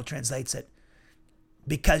Net Bible translates it,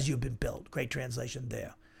 because you've been built. Great translation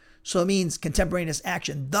there. So it means contemporaneous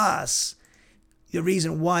action. Thus, the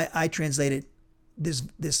reason why I translated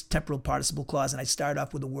this temporal participle clause, and I start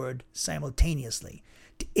off with the word simultaneously,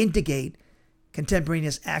 to indicate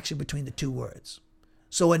contemporaneous action between the two words.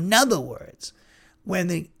 So in other words, when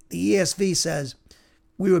the ESV says,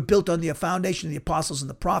 we were built on the foundation of the apostles and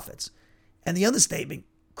the prophets, and the other statement,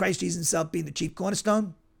 Christ Jesus himself being the chief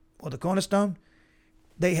cornerstone, or the cornerstone,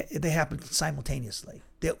 they happen simultaneously.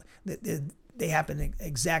 They happen at the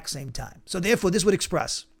exact same time. So therefore, this would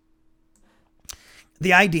express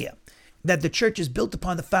the idea that the church is built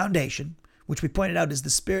upon the foundation, which we pointed out is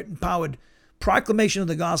the Spirit-empowered proclamation of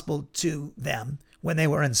the gospel to them when they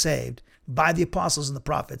were unsaved by the apostles and the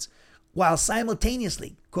prophets, while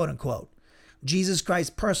simultaneously, quote unquote, Jesus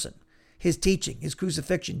Christ's person, his teaching, his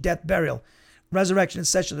crucifixion, death, burial, resurrection, and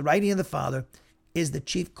session at the right hand of the Father is the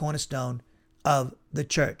chief cornerstone of the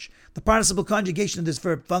church. The participle conjugation of this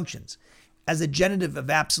verb functions as a genitive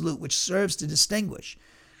of absolute, which serves to distinguish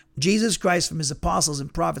Jesus Christ from his apostles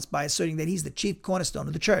and prophets by asserting that he's the chief cornerstone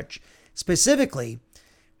of the church. Specifically,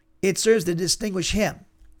 it serves to distinguish him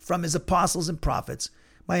from his apostles and prophets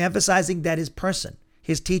by emphasizing that his person,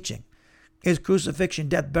 his teaching, his crucifixion,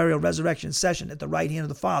 death, burial, resurrection, session at the right hand of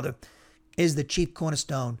the Father is the chief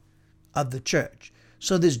cornerstone of the church.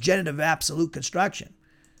 So this genitive absolute construction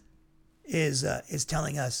is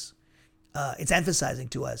telling us, it's emphasizing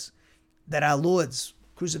to us that our Lord's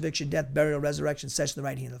crucifixion, death, burial, resurrection, session at the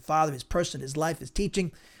right hand of the Father, his person, his life, his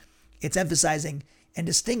teaching, it's emphasizing and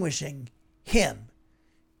distinguishing him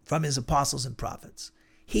from his apostles and prophets.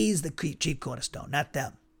 He's the chief cornerstone, not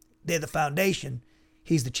them. They're the foundation.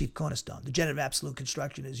 He's the chief cornerstone. The genitive absolute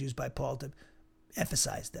construction is used by Paul to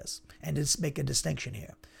emphasize this and to make a distinction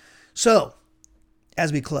here. So,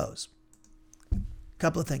 as we close, a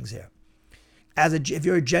couple of things here. If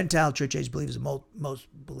you're a Gentile church age believer, most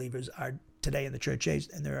believers are today in the church age,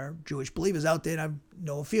 and there are Jewish believers out there, and I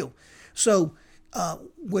know a few. So,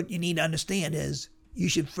 what you need to understand is you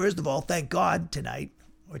should first of all thank God tonight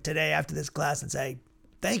or today after this class and say,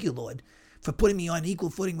 "Thank you, Lord, for putting me on equal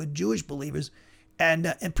footing with Jewish believers."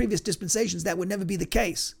 And in previous dispensations, that would never be the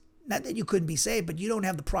case. Not that you couldn't be saved, but you don't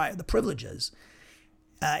have the privileges.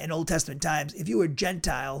 In Old Testament times, if you were a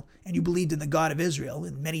Gentile and you believed in the God of Israel,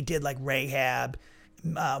 and many did, like Rahab,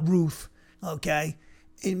 Ruth, okay,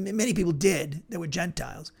 and many people did that were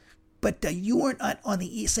Gentiles, but you weren't on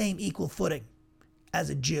the same equal footing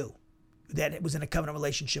as a Jew that was in a covenant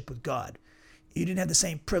relationship with God. You didn't have the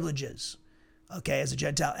same privileges, okay, as a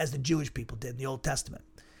Gentile as the Jewish people did in the Old Testament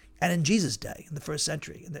and in Jesus' day, in the first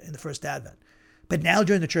century, in the first Advent. But now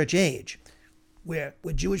during the church age, where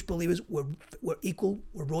Jewish believers, we're equal,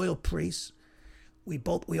 we're royal priests. We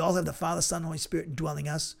all have the Father, Son, and Holy Spirit indwelling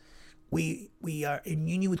us. We are in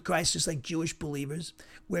union with Christ just like Jewish believers.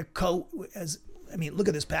 Look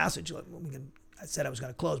at this passage. I said I was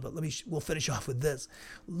going to close, but we'll finish off with this.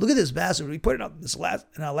 Look at this passage. We put it up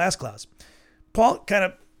in our last class. Paul kind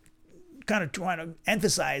of trying to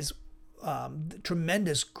emphasize the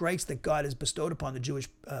tremendous grace that God has bestowed upon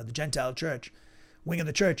the Gentile church, wing of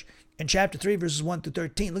the church. In chapter 3, verses 1 through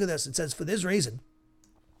 13, look at this. It says, "For this reason,"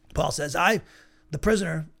 Paul says, Paul, the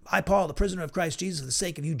prisoner of Christ Jesus, for the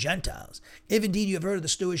sake of you Gentiles, if indeed you have heard of the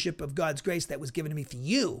stewardship of God's grace that was given to me for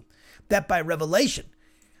you, that by revelation,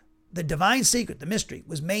 the divine secret, the mystery,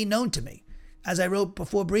 was made known to me, as I wrote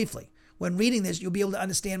before briefly. When reading this, you'll be able to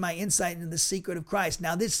understand my insight into the secret of Christ.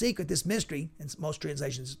 Now, this secret, this mystery, in most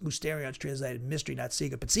translations, mysterion is translated mystery, not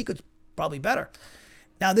secret, but secret's probably better.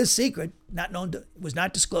 Now, this secret, was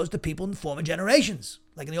not disclosed to people in former generations,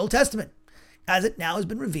 like in the Old Testament, as it now has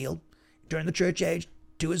been revealed during the church age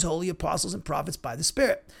to his holy apostles and prophets by the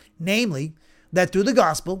Spirit. Namely, that through the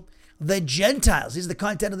gospel, the Gentiles, this is the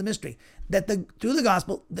content of the mystery, through the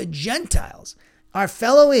gospel, the Gentiles are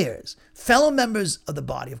fellow heirs, fellow members of the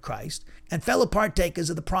body of Christ, and fellow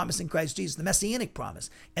partakers of the promise in Christ Jesus, the messianic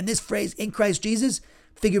promise. And this phrase, in Christ Jesus,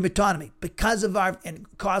 figure metonymy, in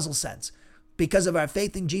causal sense, because of our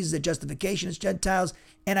faith in Jesus at justification as Gentiles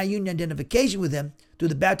and our union identification with him through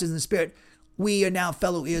the baptism of the Spirit, we are now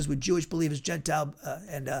fellow heirs with Jewish believers, Gentile,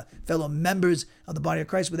 and fellow members of the body of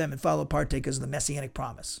Christ with them and fellow partakers of the messianic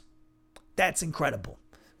promise. That's incredible,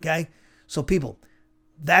 okay? So people,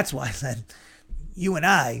 that's why I said you and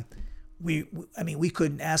I we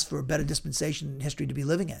couldn't ask for a better dispensation in history to be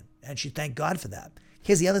living in, and should thank God for that.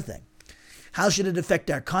 Here's the other thing. How should it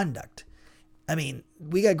affect our conduct?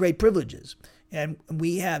 We got great privileges, and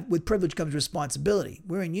with privilege comes responsibility.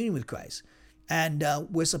 We're in union with Christ, and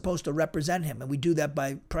we're supposed to represent him, and we do that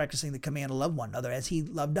by practicing the command to love one another as he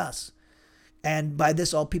loved us. And by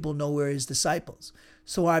this, all people know we're his disciples.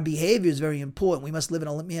 So our behavior is very important. We must live in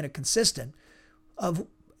a manner consistent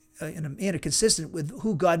with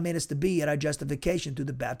who God made us to be at our justification through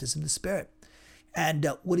the baptism of the Spirit, and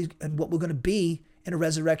what we're going to be in a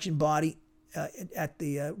resurrection body at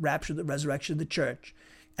the rapture, the resurrection of the church,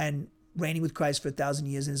 and reigning with Christ for 1,000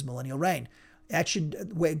 years in his millennial reign.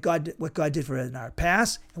 What God did for us in our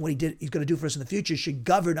past and what he's going to do for us in the future should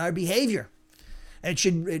govern our behavior. And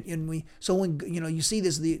when you see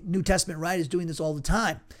this, the New Testament writers doing this all the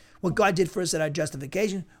time. What God did for us at our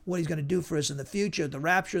justification, what he's going to do for us in the future, the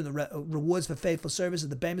rapture, the rewards for faithful service at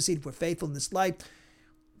the Bema seat if we're faithful in this life.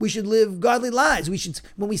 We should live godly lives. We should,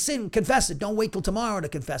 when we sin, confess it. Don't wait till tomorrow to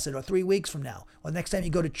confess it, or 3 weeks from now, or the next time you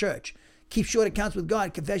go to church. Keep short accounts with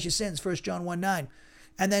God. Confess your sins, 1 John 1:9.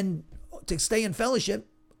 And then to stay in fellowship,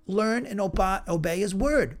 learn and obey his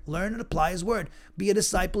word. Learn and apply his word. Be a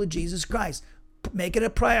disciple of Jesus Christ. Make it a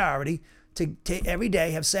priority to every day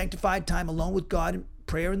have sanctified time alone with God and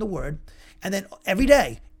prayer and the word. And then every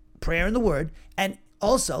day, prayer and the word. And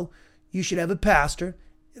also, you should have a pastor.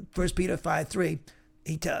 1 Peter 5:3.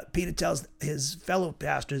 Peter tells his fellow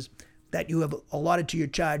pastors that you have allotted to your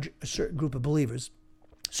charge a certain group of believers.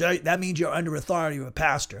 So that means you're under authority of a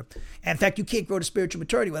pastor. And in fact, you can't grow to spiritual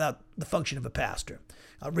maturity without the function of a pastor.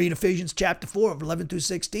 Read Ephesians chapter 4, 11 through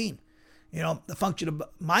 16. The function of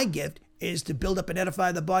my gift is to build up and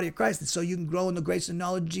edify the body of Christ, and so you can grow in the grace and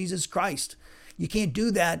knowledge of Jesus Christ. You can't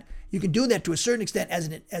do that. You can do that to a certain extent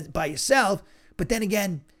as by yourself, but then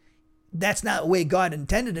again, that's not the way God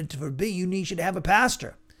intended it to be. You should have a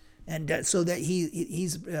pastor, and so that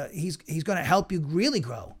he's going to help you really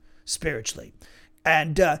grow spiritually,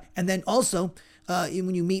 and then also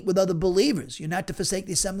when you meet with other believers, you're not to forsake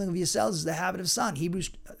the assembling of yourselves as the habit of some.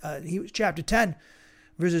 Hebrews chapter 10,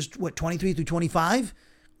 verses 23 through 25.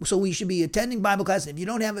 So we should be attending Bible class. If you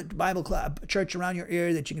don't have a church around your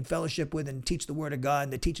area that you can fellowship with and teach the Word of God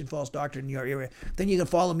and they're teaching false doctrine in your area, then you can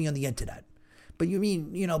follow me on the internet. But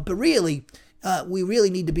but really, we really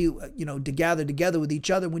need to be, to gather together with each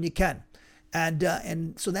other when you can.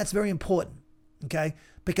 And so that's very important, okay?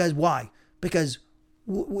 Because why? Because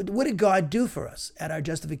what did God do for us at our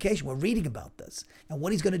justification? We're reading about this and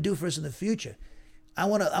what he's going to do for us in the future. I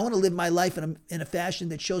want to live my life in a fashion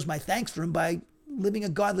that shows my thanks for him by living a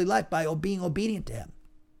godly life, by being obedient to him.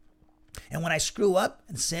 And when I screw up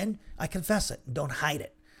and sin, I confess it and don't hide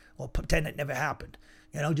it or pretend it never happened.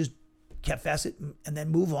 Just confess it and then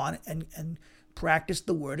move on and practice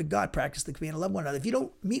the Word of God, practice the command to love one another. If you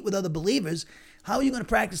don't meet with other believers, how are you going to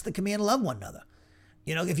practice the command to love one another?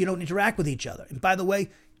 If you don't interact with each other. And by the way,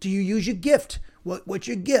 do you use your gift? What's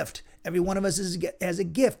your gift? Every one of us has a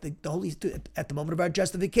gift. The Holy Spirit, at the moment of our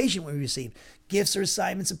justification, we receive gifts or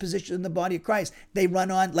assignments and positions in the body of Christ. They run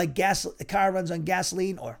on like gas. A car runs on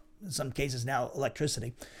gasoline, or in some cases now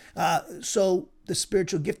electricity. So the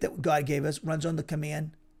spiritual gift that God gave us runs on the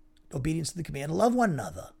command, obedience to the command to love one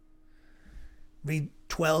another. Read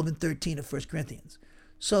 12 and 13 of 1 Corinthians.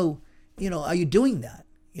 So, are you doing that?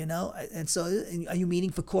 And so are you meeting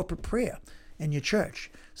for corporate prayer in your church?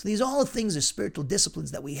 So these are all the things, are spiritual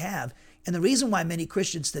disciplines that we have. And the reason why many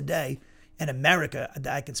Christians today in America,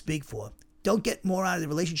 that I can speak for, don't get more out of the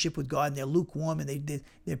relationship with God, and they're lukewarm, and they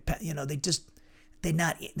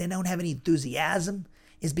don't have any enthusiasm,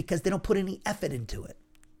 is because they don't put any effort into it.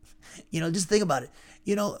 Just think about it.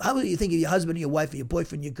 How would you think of your husband or your wife or your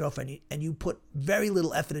boyfriend, your girlfriend, and you put very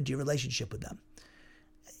little effort into your relationship with them?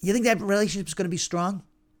 You think that relationship is going to be strong?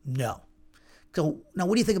 No. So now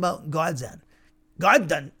what do you think about God's end?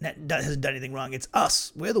 God hasn't done anything wrong. It's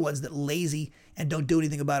us. We're the ones that are lazy and don't do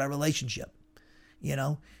anything about our relationship.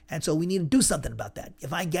 And so we need to do something about that.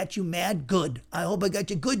 If I get you mad, good. I hope I got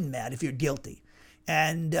you good and mad if you're guilty.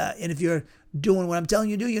 And if you're doing what I'm telling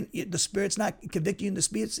you to do, the Spirit's not convicting you, the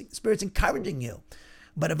Spirit's encouraging you.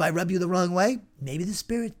 But if I rub you the wrong way, maybe the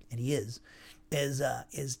Spirit, and he is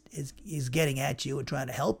getting at you and trying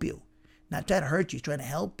to help you. Not trying to hurt you, he's trying to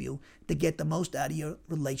help you to get the most out of your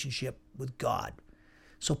relationship with God.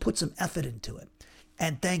 So put some effort into it.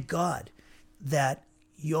 And thank God that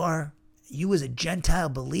you as a Gentile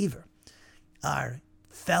believer are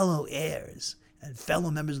fellow heirs and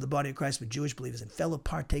fellow members of the body of Christ with Jewish believers and fellow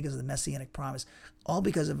partakers of the Messianic promise, all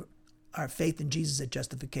because of our faith in Jesus at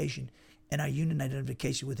justification and our union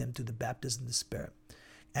identification with him through the baptism of the Spirit.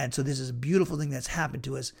 And so this is a beautiful thing that's happened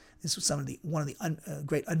to us. This was one of the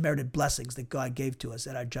great unmerited blessings that God gave to us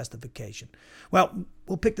at our justification. Well,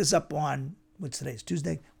 we'll pick this up on, what's today? It's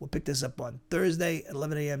Tuesday. We'll pick this up on Thursday at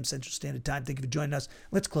 11 a.m. Central Standard Time. Thank you for joining us.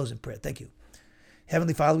 Let's close in prayer. Thank you.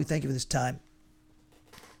 Heavenly Father, we thank you for this time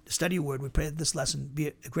to study your word. We pray that this lesson be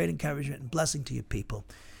a great encouragement and blessing to your people.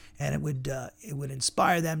 And it would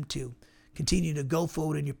inspire them to continue to go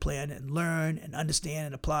forward in your plan and learn and understand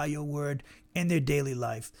and apply your word in their daily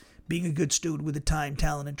life, being a good steward with the time,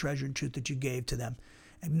 talent, and treasure and truth that you gave to them.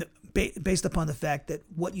 And based upon the fact that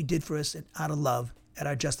what you did for us out of love at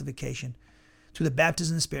our justification, through the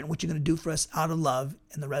baptism of the Spirit, and what you're going to do for us out of love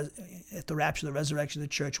at the rapture, the resurrection of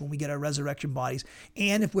the church, when we get our resurrection bodies,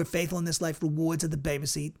 and if we're faithful in this life, rewards at the Bema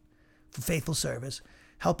seat for faithful service.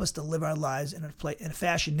 Help us to live our lives in a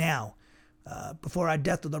fashion now, before our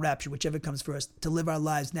death or the rapture, whichever comes first, to live our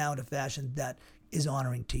lives now in a fashion that is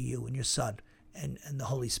honoring to you and your Son and the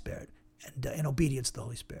Holy Spirit, and in obedience to the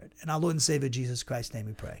Holy Spirit. In our Lord and Savior Jesus Christ's name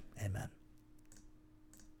we pray. Amen.